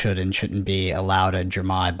what should and shouldn't be allowed at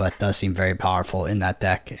Jermai, but does seem very powerful in that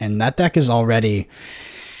deck. And that deck is already...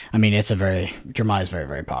 I mean, Jermai is very,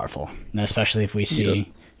 very powerful. And especially if we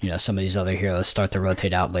see... You know, some of these other heroes start to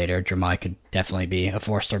rotate out later, Jermai could definitely be a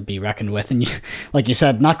force to be reckoned with. And like you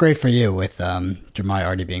said, not great for you with Jermai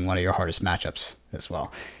already being one of your hardest matchups as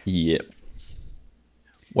well. Yep.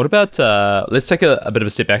 What about, let's take a bit of a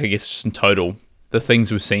step back, I guess, just in total, the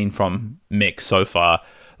things we've seen from Mix so far.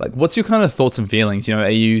 Like, what's your kind of thoughts and feelings? You know, are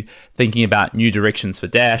you thinking about new directions for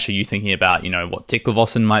Dash? Are you thinking about, you know, what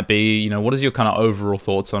Teklo-Vossen might be? You know, what is your kind of overall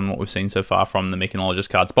thoughts on what we've seen so far from the Mechanologist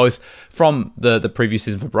cards, both from the previous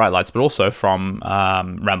season for Bright Lights, but also from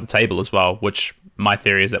Round the Table as well, which my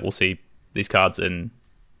theory is that we'll see these cards in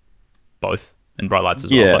both, in Bright Lights as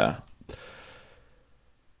well.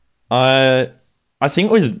 Yeah. I think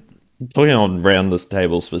with talking on Round this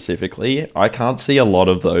Table specifically, I can't see a lot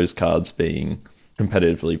of those cards being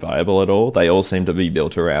competitively viable at all. They all seem to be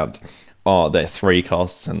built around, they're 3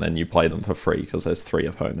 costs and then you play them for free because there's 3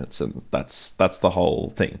 opponents, and that's the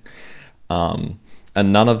whole thing. And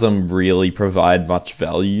none of them really provide much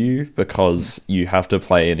value because you have to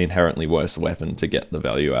play an inherently worse weapon to get the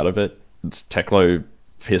value out of it. It's Teklo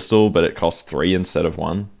Pistol, but it costs 3 instead of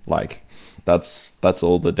 1. Like, that's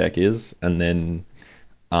all the deck is. And then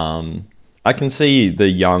I can see the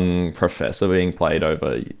young Professor being played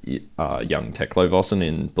over young Teklo-Vossen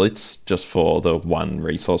in Blitz just for the 1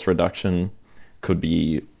 resource reduction. Could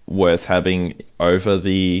be worth having over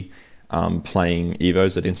the playing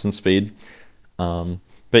Evos at instant speed.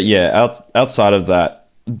 But yeah, outside of that,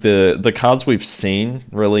 the cards we've seen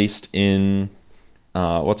released in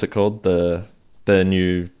what's it called? The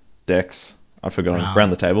new decks. I've forgotten.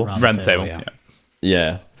 Round the Table. Round the Table. Yeah.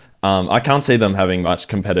 Yeah. I can't see them having much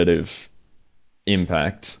competitive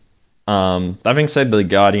impact. That being said, the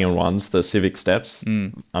Guardian ones, the Civic Steps,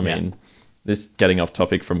 I mean, this getting off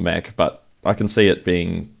topic from mech, but I can see it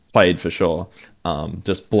being played for sure.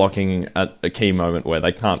 Just blocking at a key moment where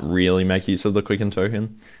they can't really make use of the Quicken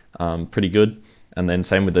token. Pretty good. And then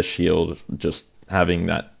same with the Shield, just having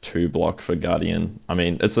that 2 block for Guardian. I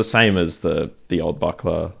mean, it's the same as the old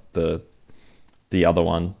Buckler, the other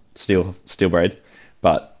one, Steel Braid,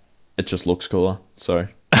 but it just looks cooler. So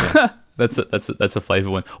yeah. That's a flavor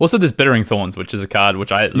one. Also, there's Bittering Thorns, which is a card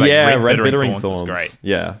which I like. Yeah, Red Bittering Thorns is great.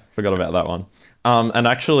 Yeah, forgot about that one. And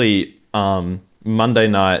actually, Monday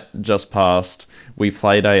night just passed, we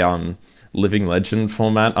played a Living Legend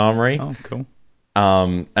format Armory. Oh, cool.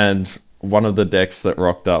 And one of the decks that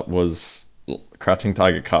rocked up was Crouching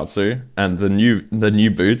Tiger Katsu, and the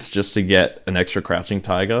new boots just to get an extra Crouching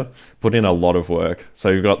Tiger put in a lot of work. So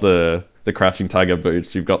you've got the Crouching Tiger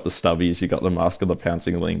boots, you've got the stubbies, you've got the Mask of the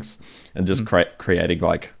Pouncing Lynx, and just creating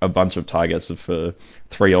like a bunch of tigers for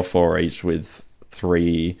 3 or 4 each with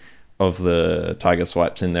 3 of the tiger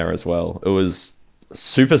swipes in there as well. It was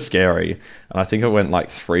super scary. And I think it went like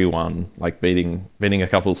 3-1, like beating a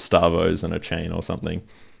couple Starvos in a chain or something.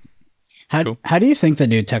 How do you think the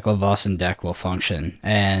new Tekla-Vossen deck will function?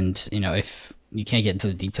 And, if you can't get into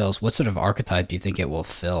the details, what sort of archetype do you think it will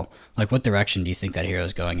fill? Like, what direction do you think that hero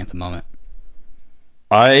is going at the moment?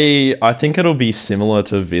 I think it'll be similar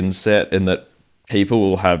to Vinset in that people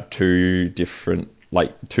will have two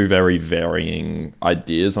very varying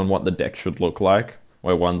ideas on what the deck should look like,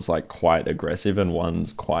 where one's like quite aggressive and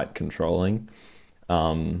one's quite controlling.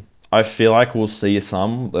 I feel like we'll see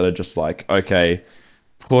some that are just like, okay,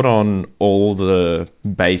 put on all the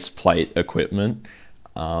base plate equipment.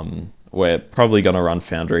 We're probably going to run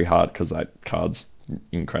Foundry hard because that card's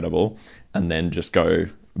incredible. And then just go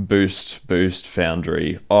boost,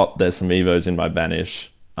 Foundry. Oh, there's some Evos in my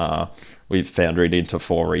Banish. We've Foundryed into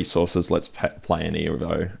 4 resources. Let's play an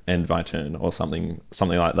Evo, end my turn, or something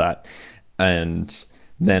like that. And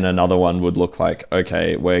then another one would look like,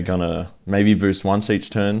 okay, we're going to maybe boost once each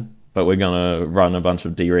turn, but we're going to run a bunch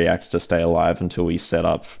of D-reacts to stay alive until we set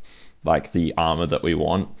up like the armor that we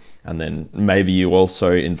want. And then maybe you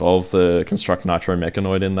also involve the Construct Nitro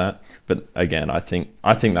Mechanoid in that. But again, I think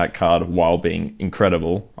that card, while being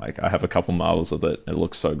incredible, like I have a couple marvels of it, it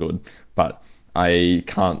looks so good, but I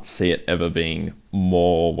can't see it ever being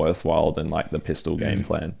more worthwhile than like the pistol game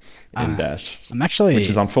plan in Dash, which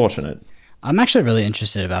is unfortunate. I'm actually really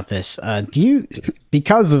interested about this.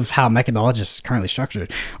 Because of how Mechanologist is currently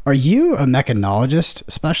structured, are you a Mechanologist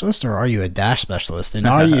specialist or are you a Dash specialist? And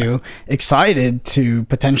are you excited to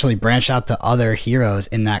potentially branch out to other heroes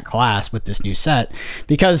in that class with this new set?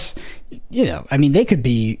 Because, they could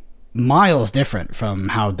be miles different from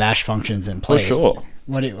how Dash functions and plays. For sure.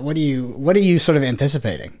 What are you sort of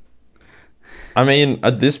anticipating? I mean,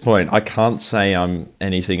 at this point, I can't say I'm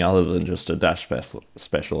anything other than just a Dash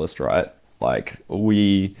specialist, right? Like,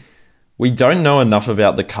 we don't know enough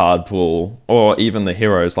about the card pool or even the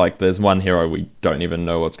heroes. Like, there's one hero we don't even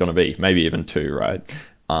know what's going to be, maybe even 2, right?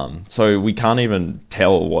 So we can't even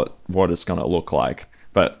tell what it's going to look like.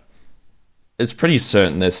 But it's pretty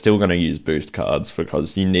certain they're still going to use boost cards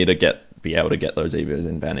because you need to be able to get those Evos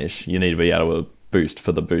in Vanish. You need to be able to boost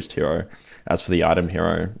for the boost hero. As for the item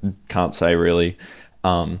hero, can't say really.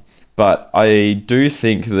 But I do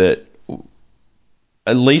think that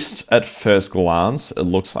at least at first glance, it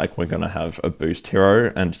looks like we're going to have a boost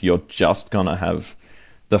hero and you're just going to have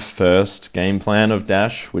the first game plan of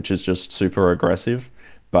Dash, which is just super aggressive,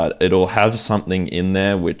 but it'll have something in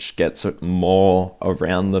there which gets it more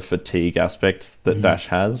around the fatigue aspect that Dash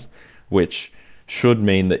has, which should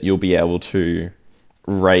mean that you'll be able to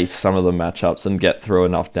race some of the matchups and get through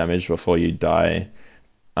enough damage before you die,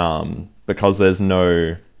 because there's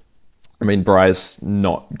no... I mean, Briar's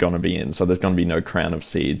not going to be in, so there's going to be no Crown of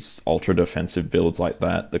Seeds, ultra defensive builds like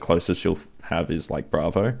that. The closest you'll have is like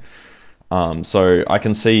Bravo. So I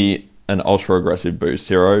can see an ultra aggressive boost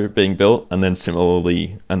hero being built, and then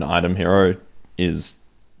similarly an item hero is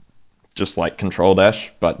just like Control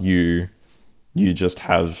Dash, but you just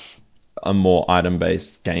have a more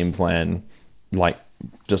item-based game plan, like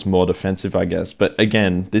just more defensive, I guess. But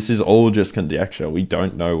again, this is all just conjecture. We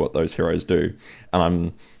don't know what those heroes do, and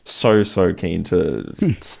I'm so keen to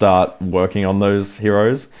start working on those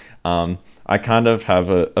heroes. I kind of have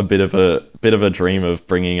a bit of a dream of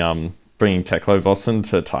bringing Tekla-Vossen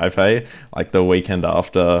to Taipei like the weekend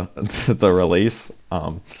after the release.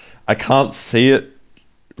 I can't see it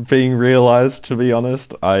being realized, to be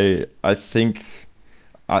honest. I think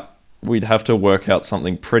we'd have to work out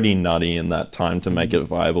something pretty nutty in that time to make it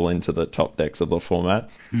viable into the top decks of the format.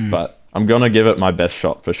 But I'm gonna give it my best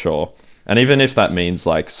shot for sure. And even if that means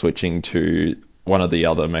like switching to one of the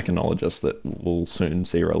other mechanologists that we'll soon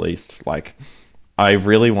see released, like I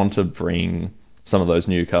really want to bring some of those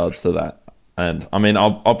new cards to that. And I mean,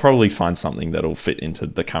 I'll probably find something that'll fit into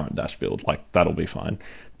the current Dash build, like that'll be fine.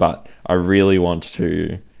 But I really want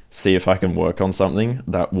to see if I can work on something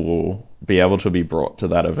that will be able to be brought to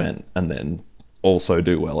that event and then also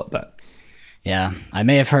do well at that. Yeah, I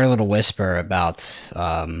may have heard a little whisper about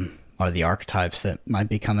one of the archetypes that might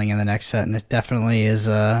be coming in the next set, and it definitely is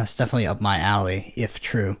it's definitely up my alley, if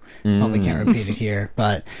true. Probably can't repeat it here,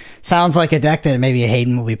 but sounds like a deck that maybe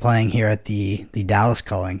Hayden will be playing here at the Dallas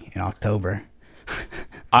Culling in October.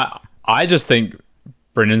 I just think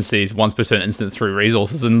Brendan sees once per turn instant 3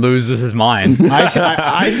 resources and loses his mind.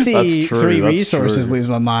 I see true, 3 that's resources true. lose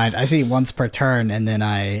my mind. I see once per turn, and then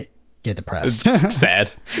I get depressed. It's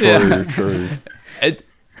sad. True.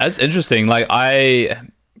 That's interesting. Like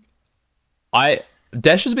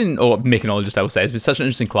Dash has been, or Mechanologist I will say, has been such an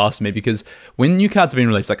interesting class to me because when new cards have been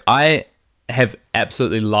released, like I have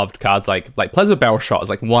absolutely loved cards like Plasma Barrel Shot is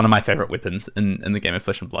like one of my favorite weapons in the game of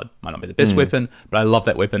Flesh and Blood. Might not be the best weapon, but I love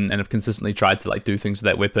that weapon and have consistently tried to like do things with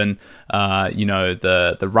that weapon.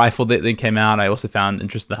 The rifle that then came out, I also found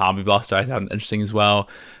interest in the Harvey Blaster. I found interesting as well.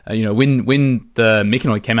 When the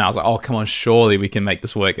Mechanoid came out, I was like, oh come on, surely we can make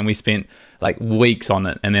this work. And we spent like weeks on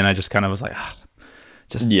it, and then I just kind of was like,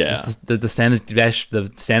 Just the standard dash,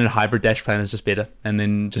 the standard hybrid dash plan is just better, and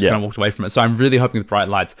then just kind of walked away from it. So I'm really hoping with Bright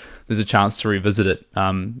Lights, there's a chance to revisit it.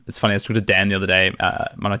 It's funny, I was talking to Dan the other day,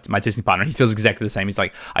 my testing partner. He feels exactly the same. He's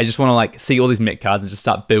like, I just want to like see all these mech cards and just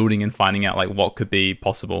start building and finding out like what could be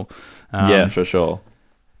possible. Yeah, for sure.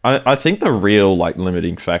 I think the real like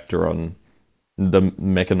limiting factor on the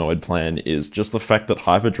Mechanoid plan is just the fact that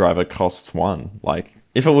Hyperdriver costs 1. Like,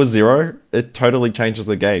 if it was 0, it totally changes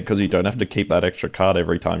the game because you don't have to keep that extra card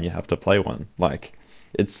every time you have to play one. Like,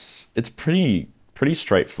 it's pretty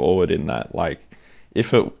straightforward in that. Like,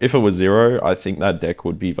 if it was 0, I think that deck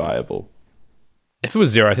would be viable. If it was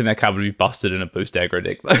 0, I think that card would be busted in a boost aggro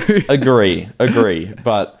deck, though. Agree.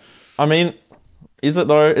 But, I mean, is it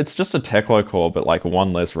though? It's just a Teklo core, but like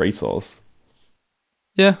 1 less resource.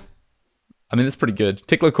 Yeah. I mean, that's pretty good.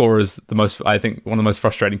 Teklo Core is one of the most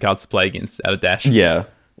frustrating cards to play against out of Dash. Yeah.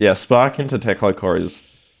 Spark into Teklo Core is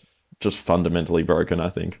just fundamentally broken, I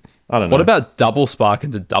think. I don't know. What about double Spark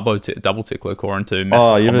into double Teklo Core into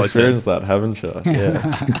massive Oh, you've combo experienced turn? that, haven't you?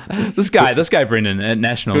 Yeah. This guy Brendan at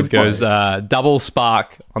Nationals goes double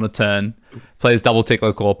Spark on the turn, plays double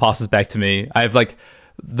Teklo Core, passes back to me. I have like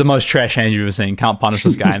the most trash hand you've ever seen. Can't punish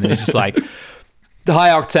this guy, and then he's just like, high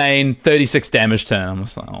octane, 36 damage turn. I'm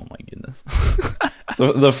just like, oh my goodness.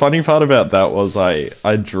 The funny part about that was I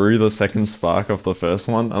drew the second Spark off the first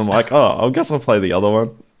one. I'm like, oh, I guess I'll play the other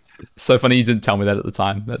one. So funny you didn't tell me that at the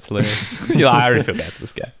time. That's hilarious. You're like, I already feel bad for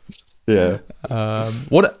this guy. Yeah.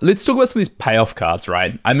 Let's talk about some of these payoff cards,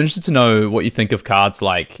 right? I'm interested to know what you think of cards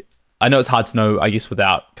like, I know it's hard to know, I guess,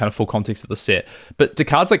 without kind of full context of the set, but do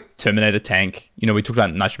cards like Terminator Tank, we talked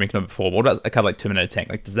about Nitro Mechano before, but what about a card like Terminator Tank?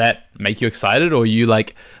 Like, does that make you excited, or are you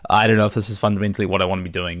like, I don't know if this is fundamentally what I want to be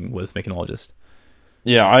doing with Mechanologist?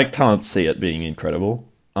 Yeah, I can't see it being incredible.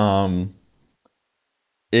 I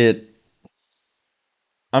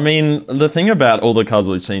mean, the thing about all the cards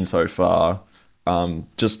we've seen so far,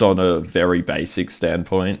 just on a very basic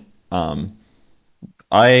standpoint, I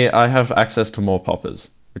have access to more poppers,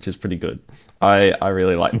 which is pretty good. I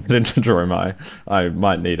really like Ninja Dromai. I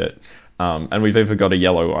might need it. And we've even got a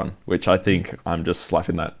yellow one, which I think I'm just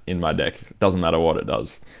slapping that in my deck. Doesn't matter what it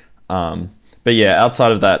does. But yeah,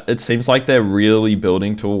 outside of that, it seems like they're really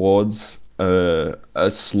building towards a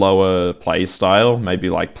slower play style. Maybe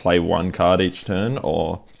like play 1 card each turn,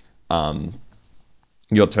 or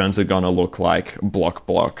your turns are going to look like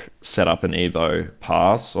block, set up an Evo,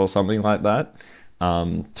 pass, or something like that.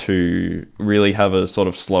 To really have a sort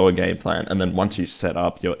of slower game plan. And then once you set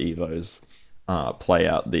up your Evos, play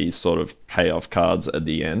out these sort of payoff cards at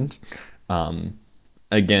the end.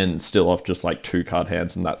 Again, still off just like 2 card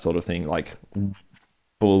hands and that sort of thing, like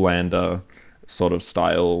Bullander sort of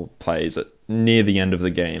style plays at near the end of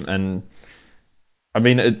the game. And I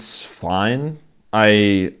mean, it's fine.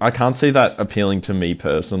 I can't see that appealing to me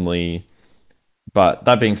personally. But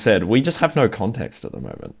that being said, we just have no context at the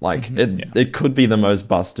moment. Like, it could be the most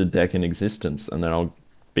busted deck in existence, and then I'll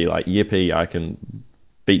be like, yippee, I can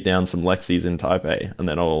beat down some Lexis in Type A, and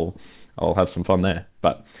then I'll have some fun there.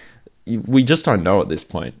 But we just don't know at this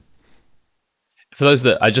point. For those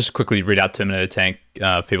that, I just quickly read out Terminator Tank.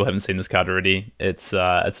 If people haven't seen this card already, it's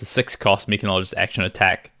a 6 cost Mechanologist action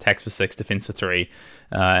attack, attacks for 6, defense for 3.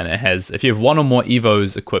 And it has, if you have 1 or more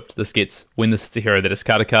Evos equipped, this gets, when this hits a hero that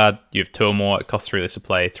discard a card, you have 2 or more, it costs 3 less to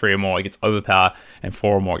play, 3 or more, it gets overpower, and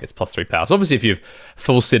 4 or more, it gets +3 power. So obviously if you have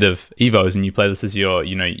full set of Evos and you play this as your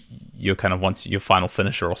kind of once your final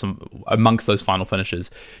finisher or some amongst those final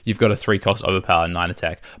finishers, you've got a 3 cost overpower and 9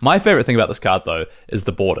 attack. My favorite thing about this card though is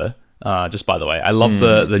the border. Just by the way, I love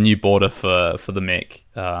the new border for the mech.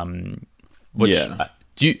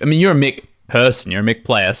 You're a mech person, you're a mech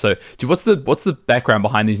player, so what's the background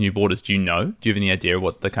behind these new borders? Do you know? Do you have any idea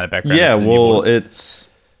what the kind of background is to the new borders?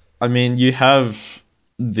 You have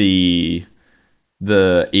the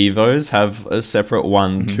Evos have a separate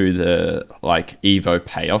one to the like Evo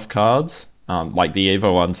payoff cards. Like the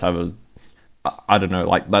Evo ones have I don't know,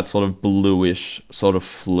 like that sort of bluish sort of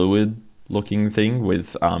fluid looking thing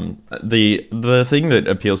with the thing that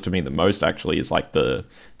appeals to me the most actually is like the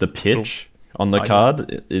pitch on the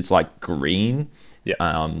card. It's like green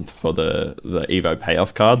for the Evo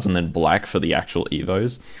payoff cards, and then black for the actual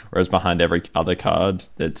Evos, whereas behind every other card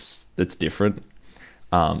it's different.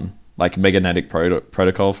 Like like Magnetic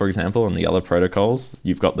Protocol, for example, and the other protocols,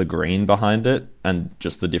 you've got the green behind it and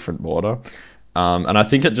just the different border. And I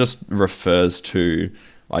think it just refers to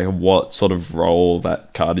like what sort of role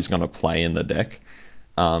that card is going to play in the deck.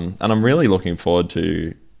 And I'm really looking forward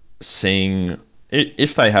to seeing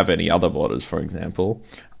if they have any other borders, for example,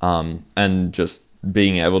 and just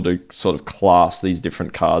being able to sort of class these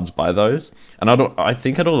different cards by those. And I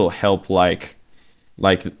think it'll help like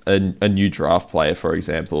a new draft player, for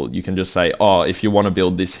example. You can just say, oh, if you want to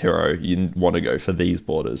build this hero, you want to go for these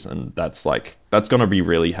borders, and that's going to be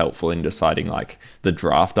really helpful in deciding like the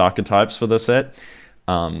draft archetypes for the set,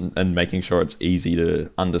 and making sure it's easy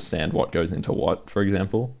to understand what goes into what, for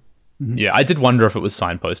example. Yeah, I did wonder if it was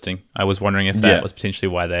signposting. I was wondering if that was potentially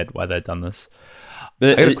why they'd done this.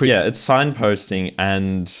 It's signposting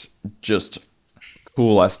and just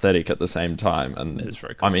cool aesthetic at the same time. And it's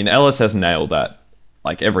very cool. I mean, Ellis has nailed that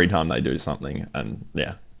like every time they do something, and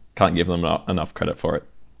can't give them enough credit for it.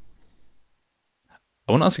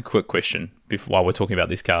 I want to ask a quick question while we're talking about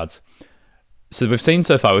these cards. So we've seen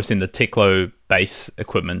the Teklo base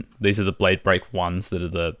equipment. These are the Blade Break ones that are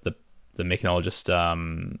the mechanologist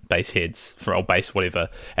base heads for old base, whatever.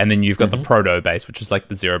 And then you've got the proto base, which is like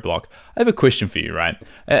the 0 block. I have a question for you, right?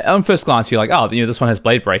 On first glance, you're like, oh, this one has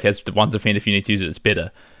Blade Break, has the one's defend. If you need to use it, it's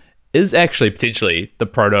better. Is actually potentially the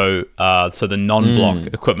proto, so the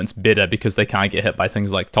non-block equipment's better because they can't get hit by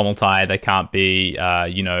things like Tumultai. They can't be,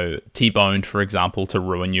 T-boned, for example, to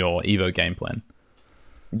ruin your Evo game plan.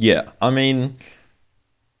 Yeah, I mean,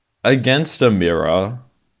 against a mirror,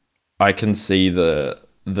 I can see the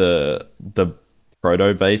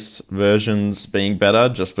proto-based versions being better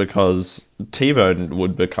just because T-bone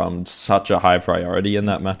would become such a high priority in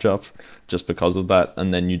that matchup just because of that,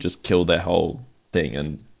 and then you just kill their whole thing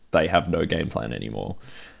and they have no game plan anymore.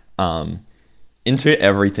 Into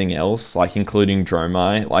everything else, like including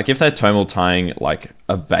Dromai, like if they're tonal tying like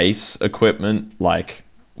a base equipment, like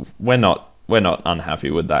we're not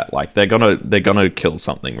unhappy with that. Like they're gonna kill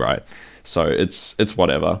something, right? So it's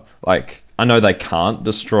whatever. Like I know they can't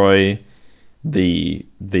destroy the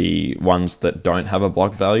ones that don't have a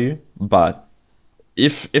block value, but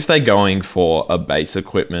if they're going for a base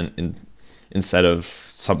equipment instead of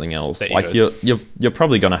something else, like you're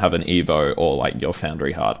probably going to have an Evo or like your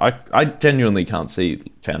Foundry Heart. I genuinely can't see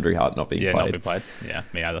Foundry Heart not being played. Yeah,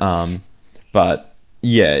 me either. But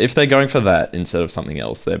yeah, if they're going for that instead of something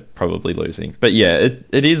else, they're probably losing. But yeah,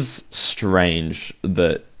 it is strange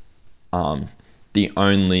that the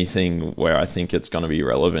only thing where I think it's going to be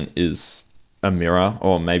relevant is a mirror,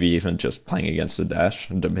 or maybe even just playing against a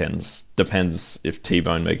dash. It depends if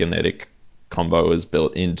T-bone magnetic combo is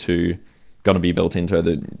going to be built into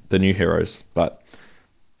the new heroes. But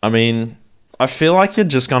I mean, I feel like you're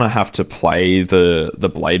just going to have to play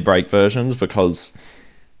the Blade Break versions because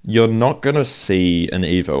you're not going to see an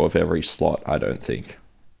Evo of every slot, I don't think.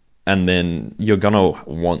 And then you're going to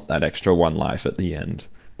want that extra one life at the end.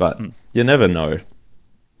 But you never know.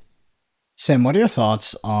 Sam, what are your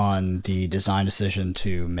thoughts on the design decision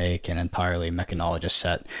to make an entirely mechanologist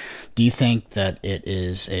set? Do you think that it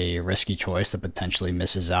is a risky choice that potentially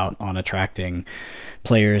misses out on attracting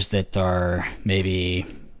players that are maybe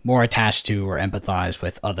more attached to or empathize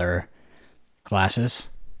with other classes?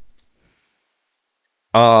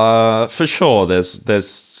 For sure,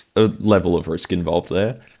 there's a level of risk involved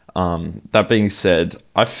there. That being said,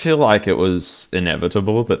 I feel like it was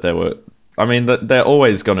inevitable that that they're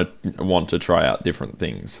always going to want to try out different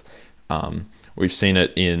things. We've seen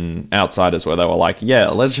it in Outsiders where they were like, yeah,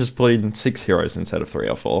 let's just put in 6 heroes instead of 3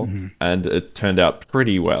 or 4. And it turned out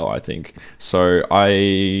pretty well, I think. So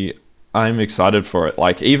I'm excited for it.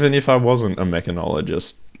 Like, even if I wasn't a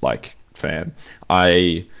mechanologist like fan,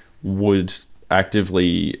 I would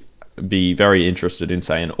actively be very interested in,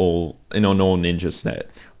 say, an all ninja set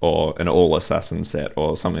or an all assassin set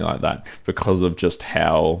or something like that, because of just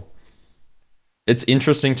how it's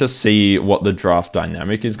interesting to see what the draft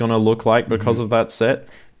dynamic is going to look like because of that set.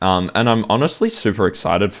 And I'm honestly super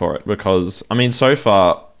excited for it because, I mean, so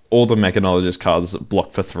far, all the mechanologist cards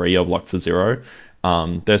block for 3 or block for 0.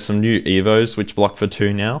 There's some new Evos which block for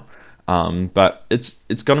 2 now. But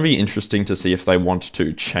it's going to be interesting to see if they want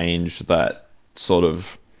to change that sort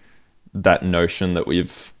of that notion that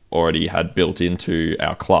we've already had built into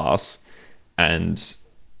our class. And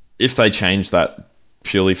if they change that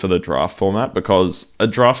purely for the draft format, because a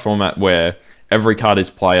draft format where every card is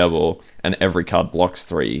playable and every card blocks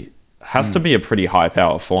 3 has to be a pretty high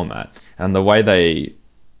power format. And the way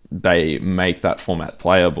they make that format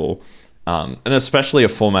playable, and especially a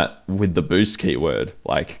format with the boost keyword,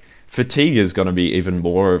 like fatigue is going to be even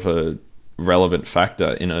more of a relevant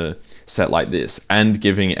factor in set like this, and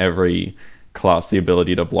giving every class the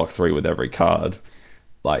ability to block 3 with every card,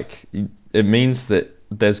 like it means that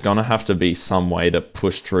there's gonna have to be some way to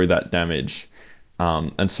push through that damage.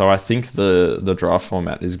 And so I think the draft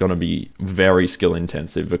format is going to be very skill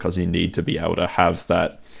intensive because you need to be able to have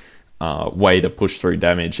that way to push through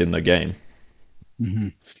damage in the game. Mm-hmm.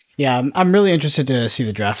 Yeah, I'm really interested to see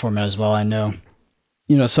the draft format as well. I know,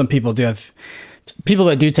 some people do have people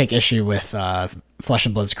that do take issue with Flesh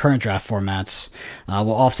and Blood's current draft formats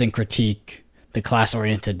will often critique the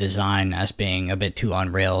class-oriented design as being a bit too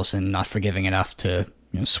on rails and not forgiving enough to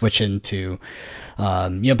switch into,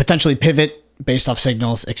 potentially pivot based off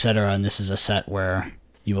signals, etc. And this is a set where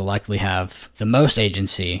you will likely have the most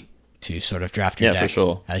agency to sort of draft your deck for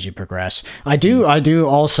sure. as you progress. I do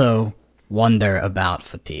also wonder about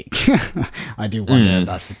fatigue. I do wonder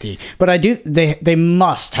about fatigue, but they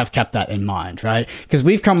must have kept that in mind, right? Because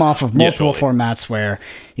we've come off of multiple formats where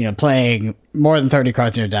playing more than 30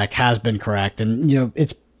 cards in your deck has been correct, and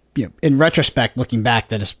it's in retrospect, looking back,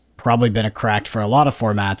 that has probably been a correct for a lot of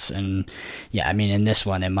formats. And yeah, I mean, in this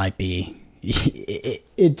one, it might be.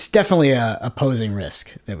 It's definitely a posing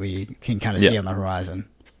risk that we can kind of see on the horizon.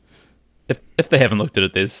 If they haven't looked at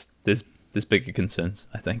it, there's bigger concerns,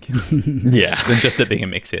 I think. Yeah, than just it being a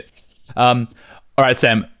mix hit. All right,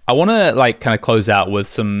 Sam, I want to kind of close out with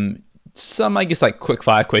some I guess quick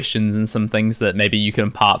fire questions and some things that maybe you can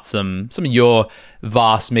impart some of your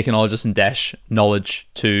vast mechanologist and Dash knowledge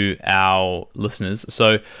to our listeners.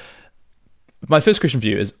 So my first question for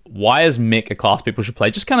you is, why is mech a class people should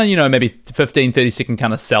play? Just kind of, maybe 15, 30 second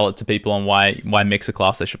kind of sell it to people on why mech's a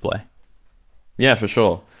class they should play. Yeah, for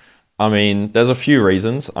sure. I mean, there's a few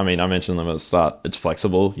reasons. I mean, I mentioned them at the start. It's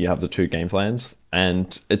flexible. You have the 2 game plans,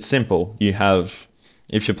 and it's simple. You have,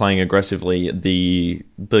 if you're playing aggressively,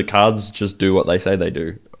 the cards just do what they say they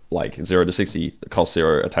do. Like 0 to 60, cost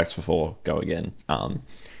 0, attacks for 4, go again.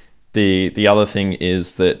 The other thing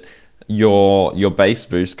is that your base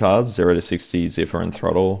boost cards, 0 to 60, Ziffer and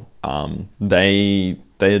Throttle, they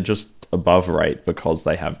are just above rate because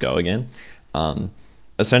they have go again.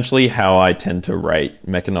 Essentially, how I tend to rate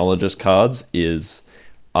mechanologist cards is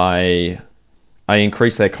I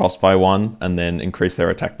increase their cost by 1 and then increase their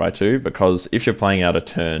attack by 2, because if you're playing out a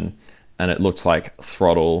turn and it looks like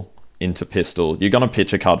Throttle into Pistol, you're going to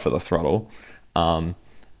pitch a card for the Throttle,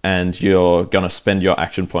 and you're going to spend your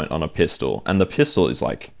action point on a Pistol, and the Pistol is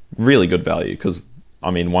really good value because,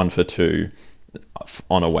 I mean, 1 for 2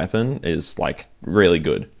 on a weapon is really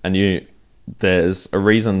good. And there's a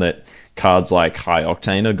reason that cards like High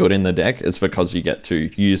Octane are good in the deck. It's because you get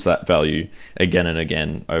to use that value again and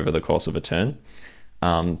again over the course of a turn.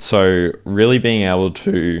 So really being able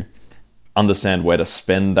to understand where to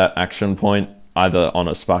spend that action point, either on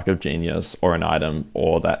a Spark of Genius or an item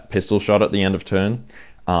or that pistol shot at the end of turn,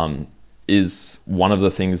 is one of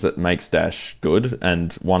the things that makes Dash good,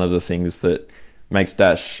 and one of the things that makes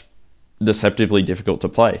Dash deceptively difficult to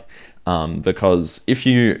play. Because if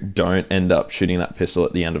you don't end up shooting that pistol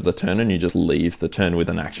at the end of the turn and you just leave the turn with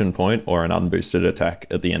an action point or an unboosted attack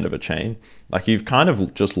at the end of a chain, you've kind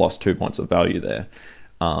of just lost 2 points of value there.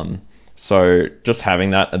 So just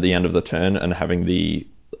having that at the end of the turn and having the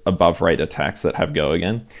above rate attacks that have go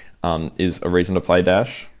again is a reason to play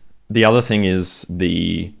Dash. The other thing is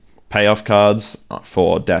the payoff cards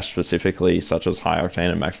for Dash specifically, such as High Octane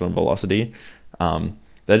and Maximum Velocity.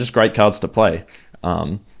 They're just great cards to play.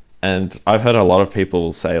 And I've heard a lot of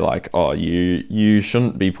people say oh, you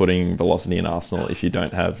shouldn't be putting Velocity in Arsenal if you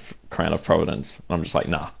don't have Crown of Providence. And I'm just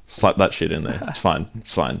nah, slap that shit in there. It's fine.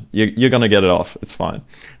 It's fine. You're going to get it off. It's fine.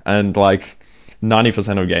 And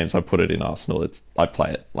 90% of games I put it in Arsenal. I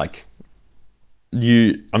play it.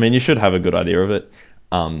 You should have a good idea of it.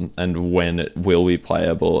 And when it will be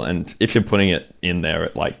playable. And if you're putting it in there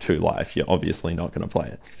at 2 life, you're obviously not going to play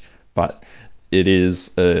it. But it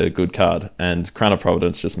is a good card, and Crown of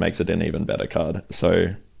Providence just makes it an even better card.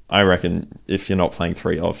 So I reckon if you're not playing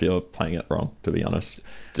 3 off, you're playing it wrong, to be honest.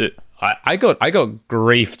 Dude, I got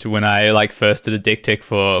griefed when I first did a deck tech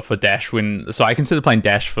for Dash. So I considered playing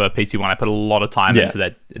Dash for PT1. I put a lot of time into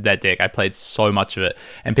that deck. I played so much of it,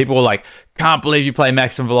 and people were like, "Can't believe you play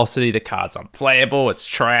Maximum Velocity. The card's unplayable. It's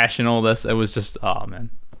trash and all this." It was just, oh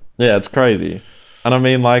man. Yeah, it's crazy. And I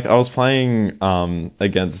mean, I was playing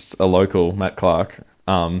against a local, Matt Clark,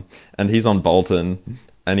 and he's on Bolton,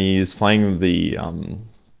 and he's playing the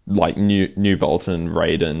new Bolton,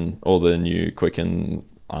 Raiden, all the new Quicken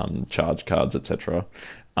charge cards, etc.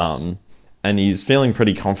 And he's feeling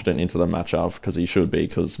pretty confident into the matchup, because he should be,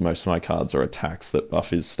 because most of my cards are attacks that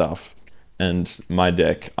buff his stuff. And my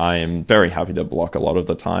deck, I am very happy to block a lot of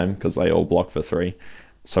the time, because they all block for 3.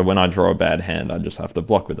 So when I draw a bad hand, I just have to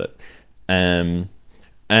block with it.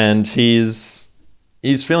 And he's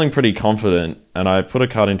feeling pretty confident, and I put a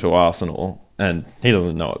card into Arsenal, and he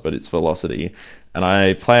doesn't know it, but it's velocity. And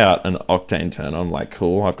I play out an Octane turn. I'm like,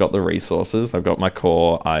 cool, I've got the resources, I've got my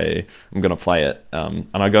core, I'm going to play it. And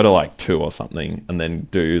I go to like 2 or something, and then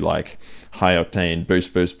do like high Octane,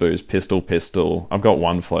 boost, boost, boost, pistol, pistol. I've got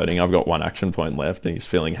 1 floating, I've got 1 action point left, and he's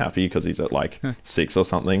feeling happy because he's at like 6 or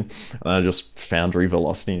something. And I just Foundry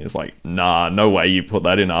Velocity, and he's like, nah, no way you put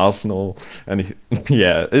that in Arsenal. And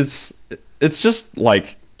yeah, it's just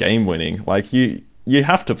like game winning. Like you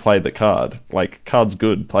have to play the card. Like, card's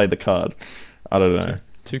good, play the card. I don't know.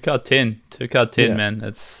 2 card 10, Yeah. man.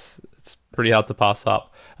 It's pretty hard to pass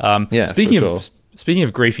up. Yeah, Speaking for of sure. speaking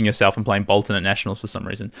of griefing yourself and playing Bolton at Nationals for some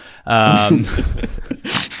reason,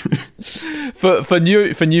 for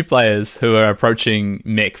new players who are approaching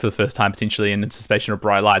Mick for the first time potentially in anticipation of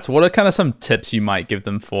Bright Lights, what are kind of some tips you might give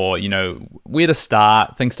them for, where to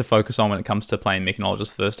start, things to focus on when it comes to playing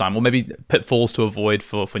Mechnologist for the first time, or maybe pitfalls to avoid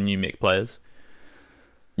for new Mick players?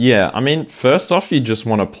 Yeah, I mean, first off, you just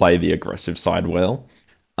want to play the aggressive side well.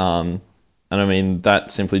 And I mean,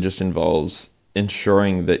 that simply just involves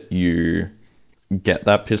ensuring that you get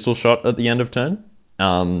that pistol shot at the end of turn.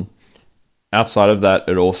 Outside of that,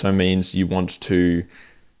 it also means you want to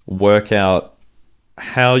work out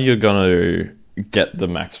how you're going to get the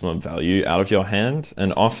maximum value out of your hand.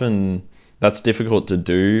 And often that's difficult to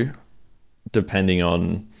do depending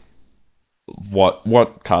on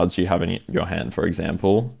what cards you have in your hand, for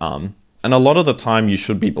example. And a lot of the time you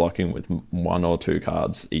should be blocking with 1 or 2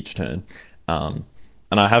 cards each turn.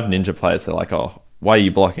 And I have ninja players that are like, oh, why are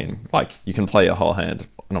you blocking? Like, you can play your whole hand.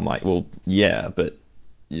 And I'm like, well, yeah, but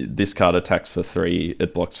this card attacks for 3,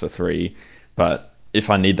 it blocks for 3. But if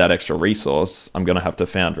I need that extra resource, I'm going to have to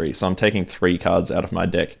Foundry. So I'm taking 3 cards out of my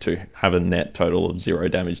deck to have a net total of 0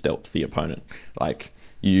 damage dealt to the opponent. Like,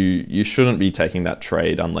 you shouldn't be taking that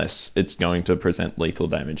trade unless it's going to present lethal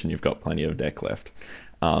damage and you've got plenty of deck left.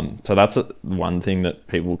 So that's one thing that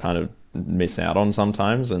people kind of miss out on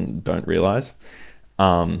sometimes and don't realize.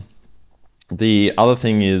 The other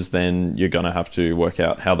thing is then you're going to have to work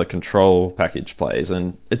out how the control package plays,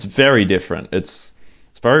 and it's very different. It's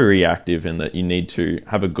very reactive in that you need to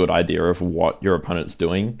have a good idea of what your opponent's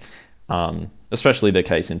doing. Especially the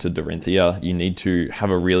case into Dorinthia, you need to have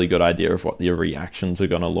a really good idea of what your reactions are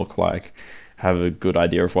going to look like, have a good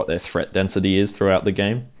idea of what their threat density is throughout the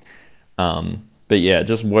game. But yeah,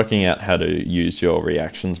 just working out how to use your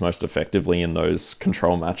reactions most effectively in those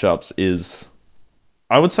control matchups is,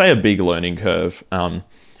 I would say, a big learning curve. And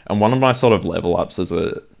one of my sort of level ups as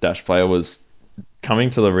a Dash player was coming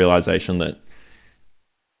to the realization that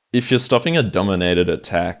if you're stopping a dominated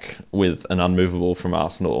attack with an unmovable from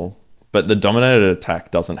Arsenal, but the dominated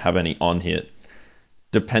attack doesn't have any on hit,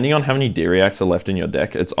 depending on how many D-reacts are left in your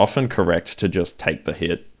deck, it's often correct to just take the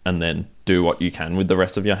hit and then do what you can with the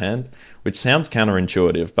rest of your hand, which sounds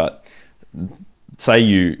counterintuitive, but say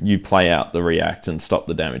you play out the react and stop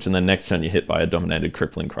the damage, and then next turn you're hit by a dominated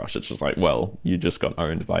crippling crush. It's just like, well, you just got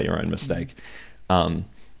owned by your own mistake. And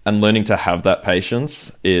learning to have that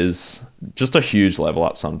patience is just a huge level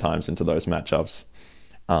up sometimes into those matchups.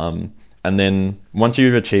 And then once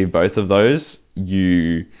you've achieved both of those,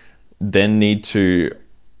 you then need to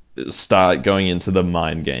start going into the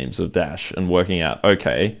mind games of Dash and working out,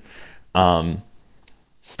 okay,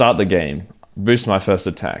 start the game, boost my first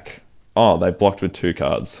attack. Oh, they blocked with 2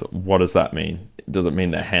 cards. What does that mean? Does it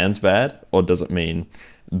mean their hand's bad? Or does it mean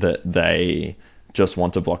that they just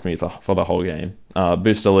want to block me for the whole game?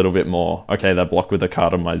 Boost a little bit more. Okay, they block with a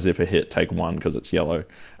card on my zipper hit, take 1 because it's yellow.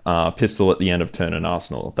 Pistol at the end of turn in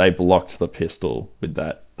Arsenal. They blocked the pistol with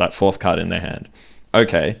that 4th card in their hand.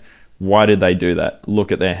 Okay, why did they do that?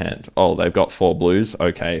 Look at their hand. Oh, they've got 4 blues.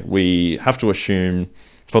 Okay, we have to assume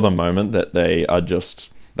for the moment that they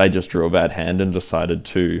just drew a bad hand and decided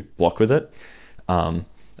to block with it. And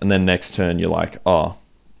then next turn you're like, oh,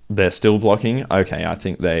 they're still blocking. Okay, I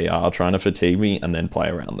think they are trying to fatigue me, and then play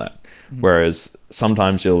around that. Whereas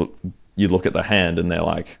sometimes you look at the hand and they're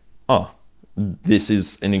like, oh, this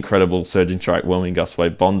is an incredible Surging Strike, Whirling Gust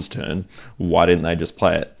Wave Bonds turn. Why didn't they just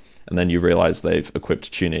play it? And then you realize they've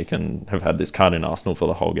equipped Tunic and have had this card in Arsenal for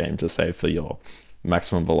the whole game to save for your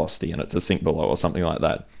maximum velocity, and it's a sink below or something like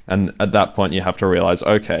that. And at that point you have to realize,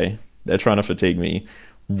 okay, they're trying to fatigue me.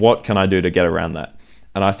 What can I do to get around that?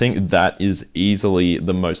 And I think that is easily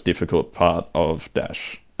the most difficult part of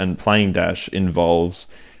Dash. And playing Dash involves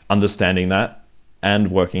understanding that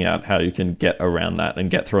and working out how you can get around that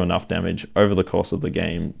and get through enough damage over the course of the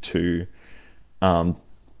game to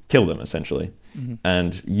kill them, essentially.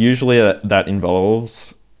 And usually that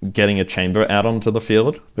involves getting a chamber out onto the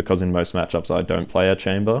field, because in most matchups I don't play a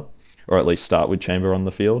chamber, or at least start with chamber on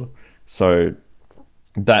the field. So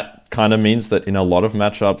that kind of means that in a lot of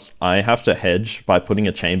matchups, I have to hedge by putting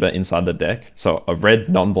a chamber inside the deck. So a red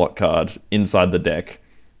non-block card inside the deck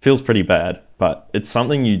feels pretty bad, but it's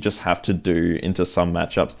something you just have to do into some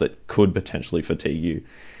matchups that could potentially fatigue you.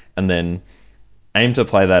 And then aim to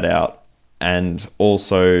play that out. And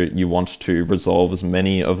also you want to resolve as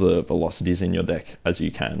many of the velocities in your deck as you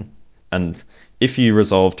can. And if you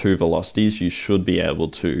resolve 2 velocities, you should be able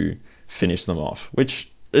to finish them off,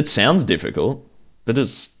 which it sounds difficult, but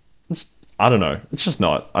it's I don't know. It's just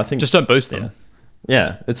not. I think just don't boost them.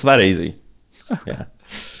 Yeah, it's that easy. Yeah.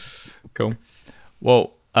 Cool.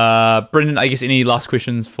 Well, Brendan, I guess any last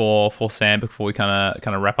questions for Sam before we kind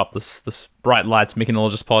of wrap up this Bright Lights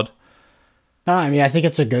Mechanologist pod? I mean, I think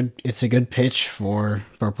it's a good pitch for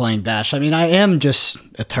playing Dash. I mean, I am just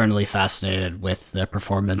eternally fascinated with the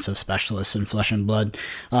performance of specialists in Flesh and Blood,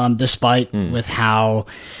 despite how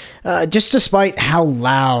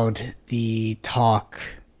loud the talk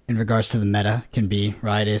in regards to the meta can be.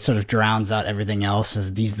 Right, it sort of drowns out everything else.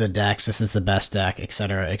 As these are the decks, this is the best deck,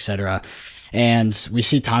 etc., etc. And we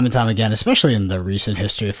see time and time again, especially in the recent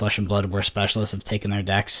history of Flesh and Blood, where specialists have taken their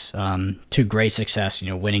decks to great success,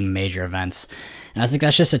 winning major events. And I think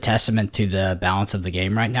that's just a testament to the balance of the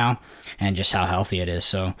game right now and just how healthy it is.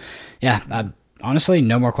 So, yeah, honestly,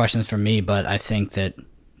 no more questions from me, but I think that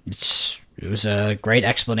it was a great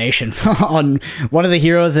explanation on one of the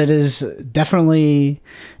heroes that is definitely,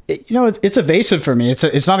 it's evasive for me.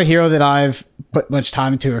 It's not a hero that I've put much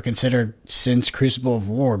time into or considered since Crucible of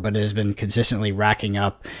War, but it has been consistently racking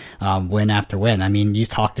up win after win. I mean, you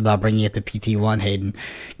talked about bringing it to PT1, Hayden.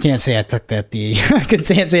 Can't say I took can't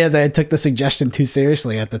say that I took the suggestion too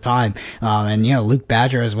seriously at the time. And Luke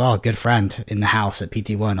Badger as well, a good friend in the house at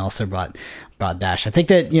PT1, also brought Dash. I think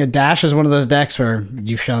that Dash is one of those decks where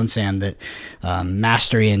you've shown, Sam, that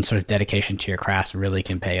mastery and sort of dedication to your craft really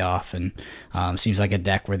can pay off, and seems like a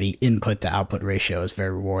deck where the input to output ratio is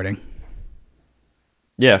very rewarding.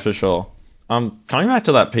 Yeah, for sure. Coming back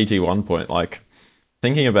to that PT1 point, like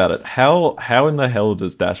thinking about it, how in the hell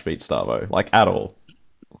does Dash beat Starvo? Like at all?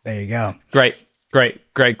 There you go. Great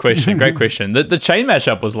question. Great question. The chain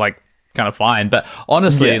matchup was like kind of fine, but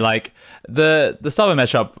honestly, like the Starvo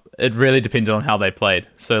matchup, it really depended on how they played.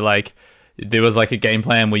 So like there was like a game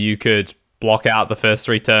plan where you could block out the first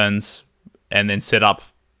 3 turns and then set up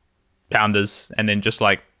pounders and then just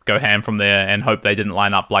like go ham from there and hope they didn't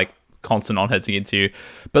line up like constant on hits against you.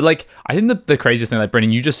 But like I think the craziest thing, like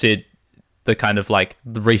Brendan, you just said, the kind of like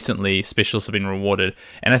recently specialists have been rewarded,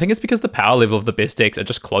 and I think it's because the power level of the best decks are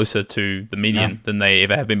just closer to the median than they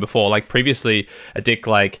ever have been before. Like previously, a deck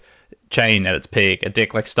like Chain at its peak, a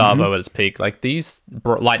deck like Starvo at its peak, like these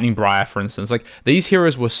Lightning Briar, for instance, like these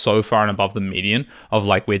heroes were so far and above the median of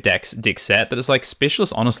like where decks sat that it's like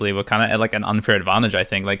specialists honestly were kind of at like an unfair advantage. I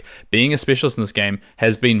think like being a specialist in this game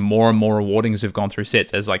has been more and more rewarding as we've gone through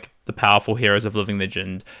sets, as like the powerful heroes of Living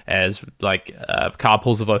Legend, as like card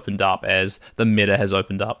pools have opened up, as the meta has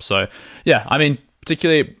opened up. So yeah, I mean,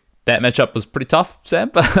 particularly that matchup was pretty tough,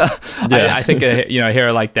 Sam. But I think a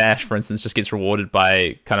hero like Dash, for instance, just gets rewarded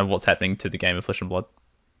by kind of what's happening to the game of Flesh and Blood.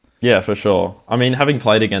 Yeah, for sure. I mean, having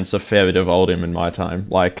played against a fair bit of Oldhim in my time,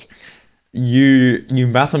 like you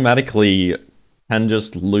mathematically can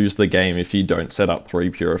just lose the game if you don't set up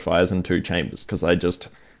 3 purifiers and 2 chambers, because they just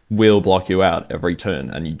will block you out every turn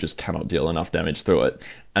and you just cannot deal enough damage through it.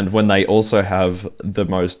 And when they also have the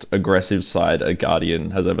most aggressive side a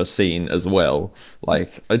Guardian has ever seen as well,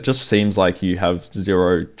 like it just seems like you have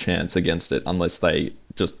 0 chance against it unless they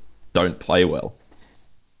just don't play well.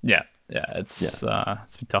 Yeah, it's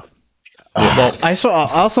been tough. Well, I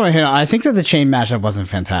think that the Chain matchup wasn't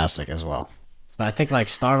fantastic as well. So I think like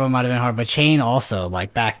Starvo might have been hard, but Chain also,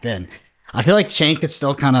 like back then, I feel like Chain could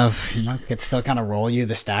still kind of roll you.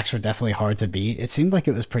 The stacks were definitely hard to beat. It seemed like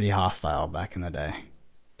it was pretty hostile back in the day.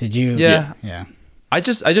 Did you? Yeah. I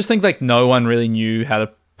just think like no one really knew how to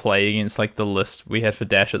play against like the list we had for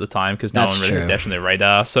Dash at the time, because no one really had Dash on their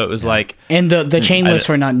radar. So it was like, and the chain lists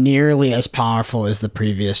were not nearly as powerful as the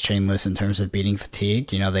previous chain lists in terms of beating fatigue.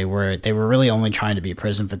 They were really only trying to beat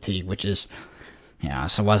Prism fatigue, which is. Yeah,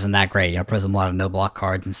 so it wasn't that great. Prism, a lot of no block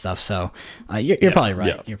cards and stuff. So you're probably right.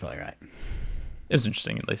 Yeah. You're probably right. It was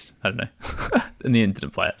interesting, at least. I don't know. In the end,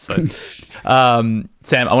 didn't play it. So, Sam,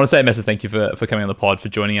 I want to say a massive thank you for coming on the pod, for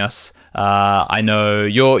joining us. I know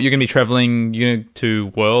you're going to be traveling to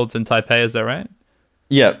Worlds in Taipei. Is that right?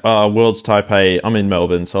 Yeah, Worlds Taipei. I'm in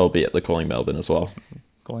Melbourne, so I'll be at the Calling Melbourne as well.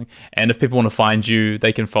 Calling. And if people want to find you,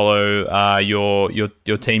 they can follow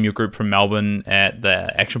your team, your group from Melbourne at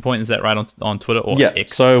the Action Point. Is that right on Twitter or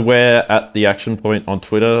X? So we're at the Action Point on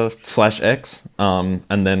Twitter /X,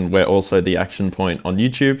 and then we're also the Action Point on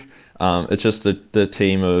YouTube. It's just the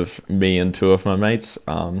team of me and two of my mates.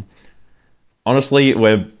 Honestly,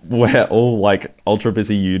 we're all like ultra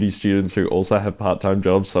busy uni students who also have part-time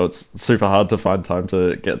jobs, so it's super hard to find time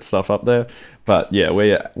to get stuff up there. But yeah,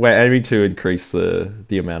 we're aiming to increase the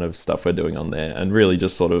amount of stuff we're doing on there and really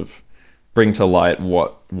just sort of bring to light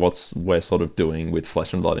what we're sort of doing with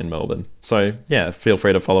Flesh and Blood in Melbourne. So yeah, feel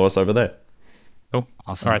free to follow us over there. Cool.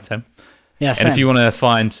 Awesome. All right, Sam. Yeah, and Sam. if you want to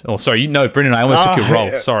find, Brendan, I almost took your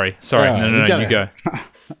role. Sorry. No, you go.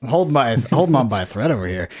 Holding on by a thread over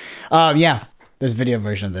here. Yeah. There's a video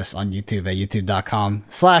version of this on YouTube at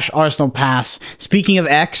youtube.com/ArsenalPass. Speaking of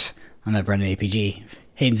X, I'm at Brendan APG.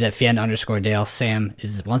 Hayden's at Fien_Dale. Sam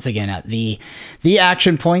is once again at the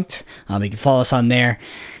Action Point. You can follow us on there.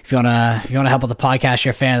 If you wanna help with the podcast,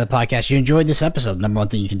 you're a fan of the podcast, you enjoyed this episode, the number one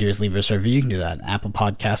thing you can do is leave us a review. You can do that on Apple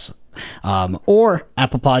Podcasts or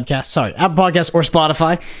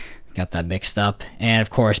Spotify. Got that mixed up. And of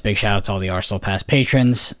course, big shout out to all the Arsenal Pass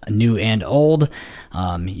patrons, new and old.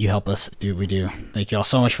 You help us do what we do. Thank you all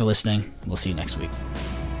so much for listening. We'll see you next week.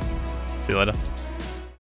 See you later.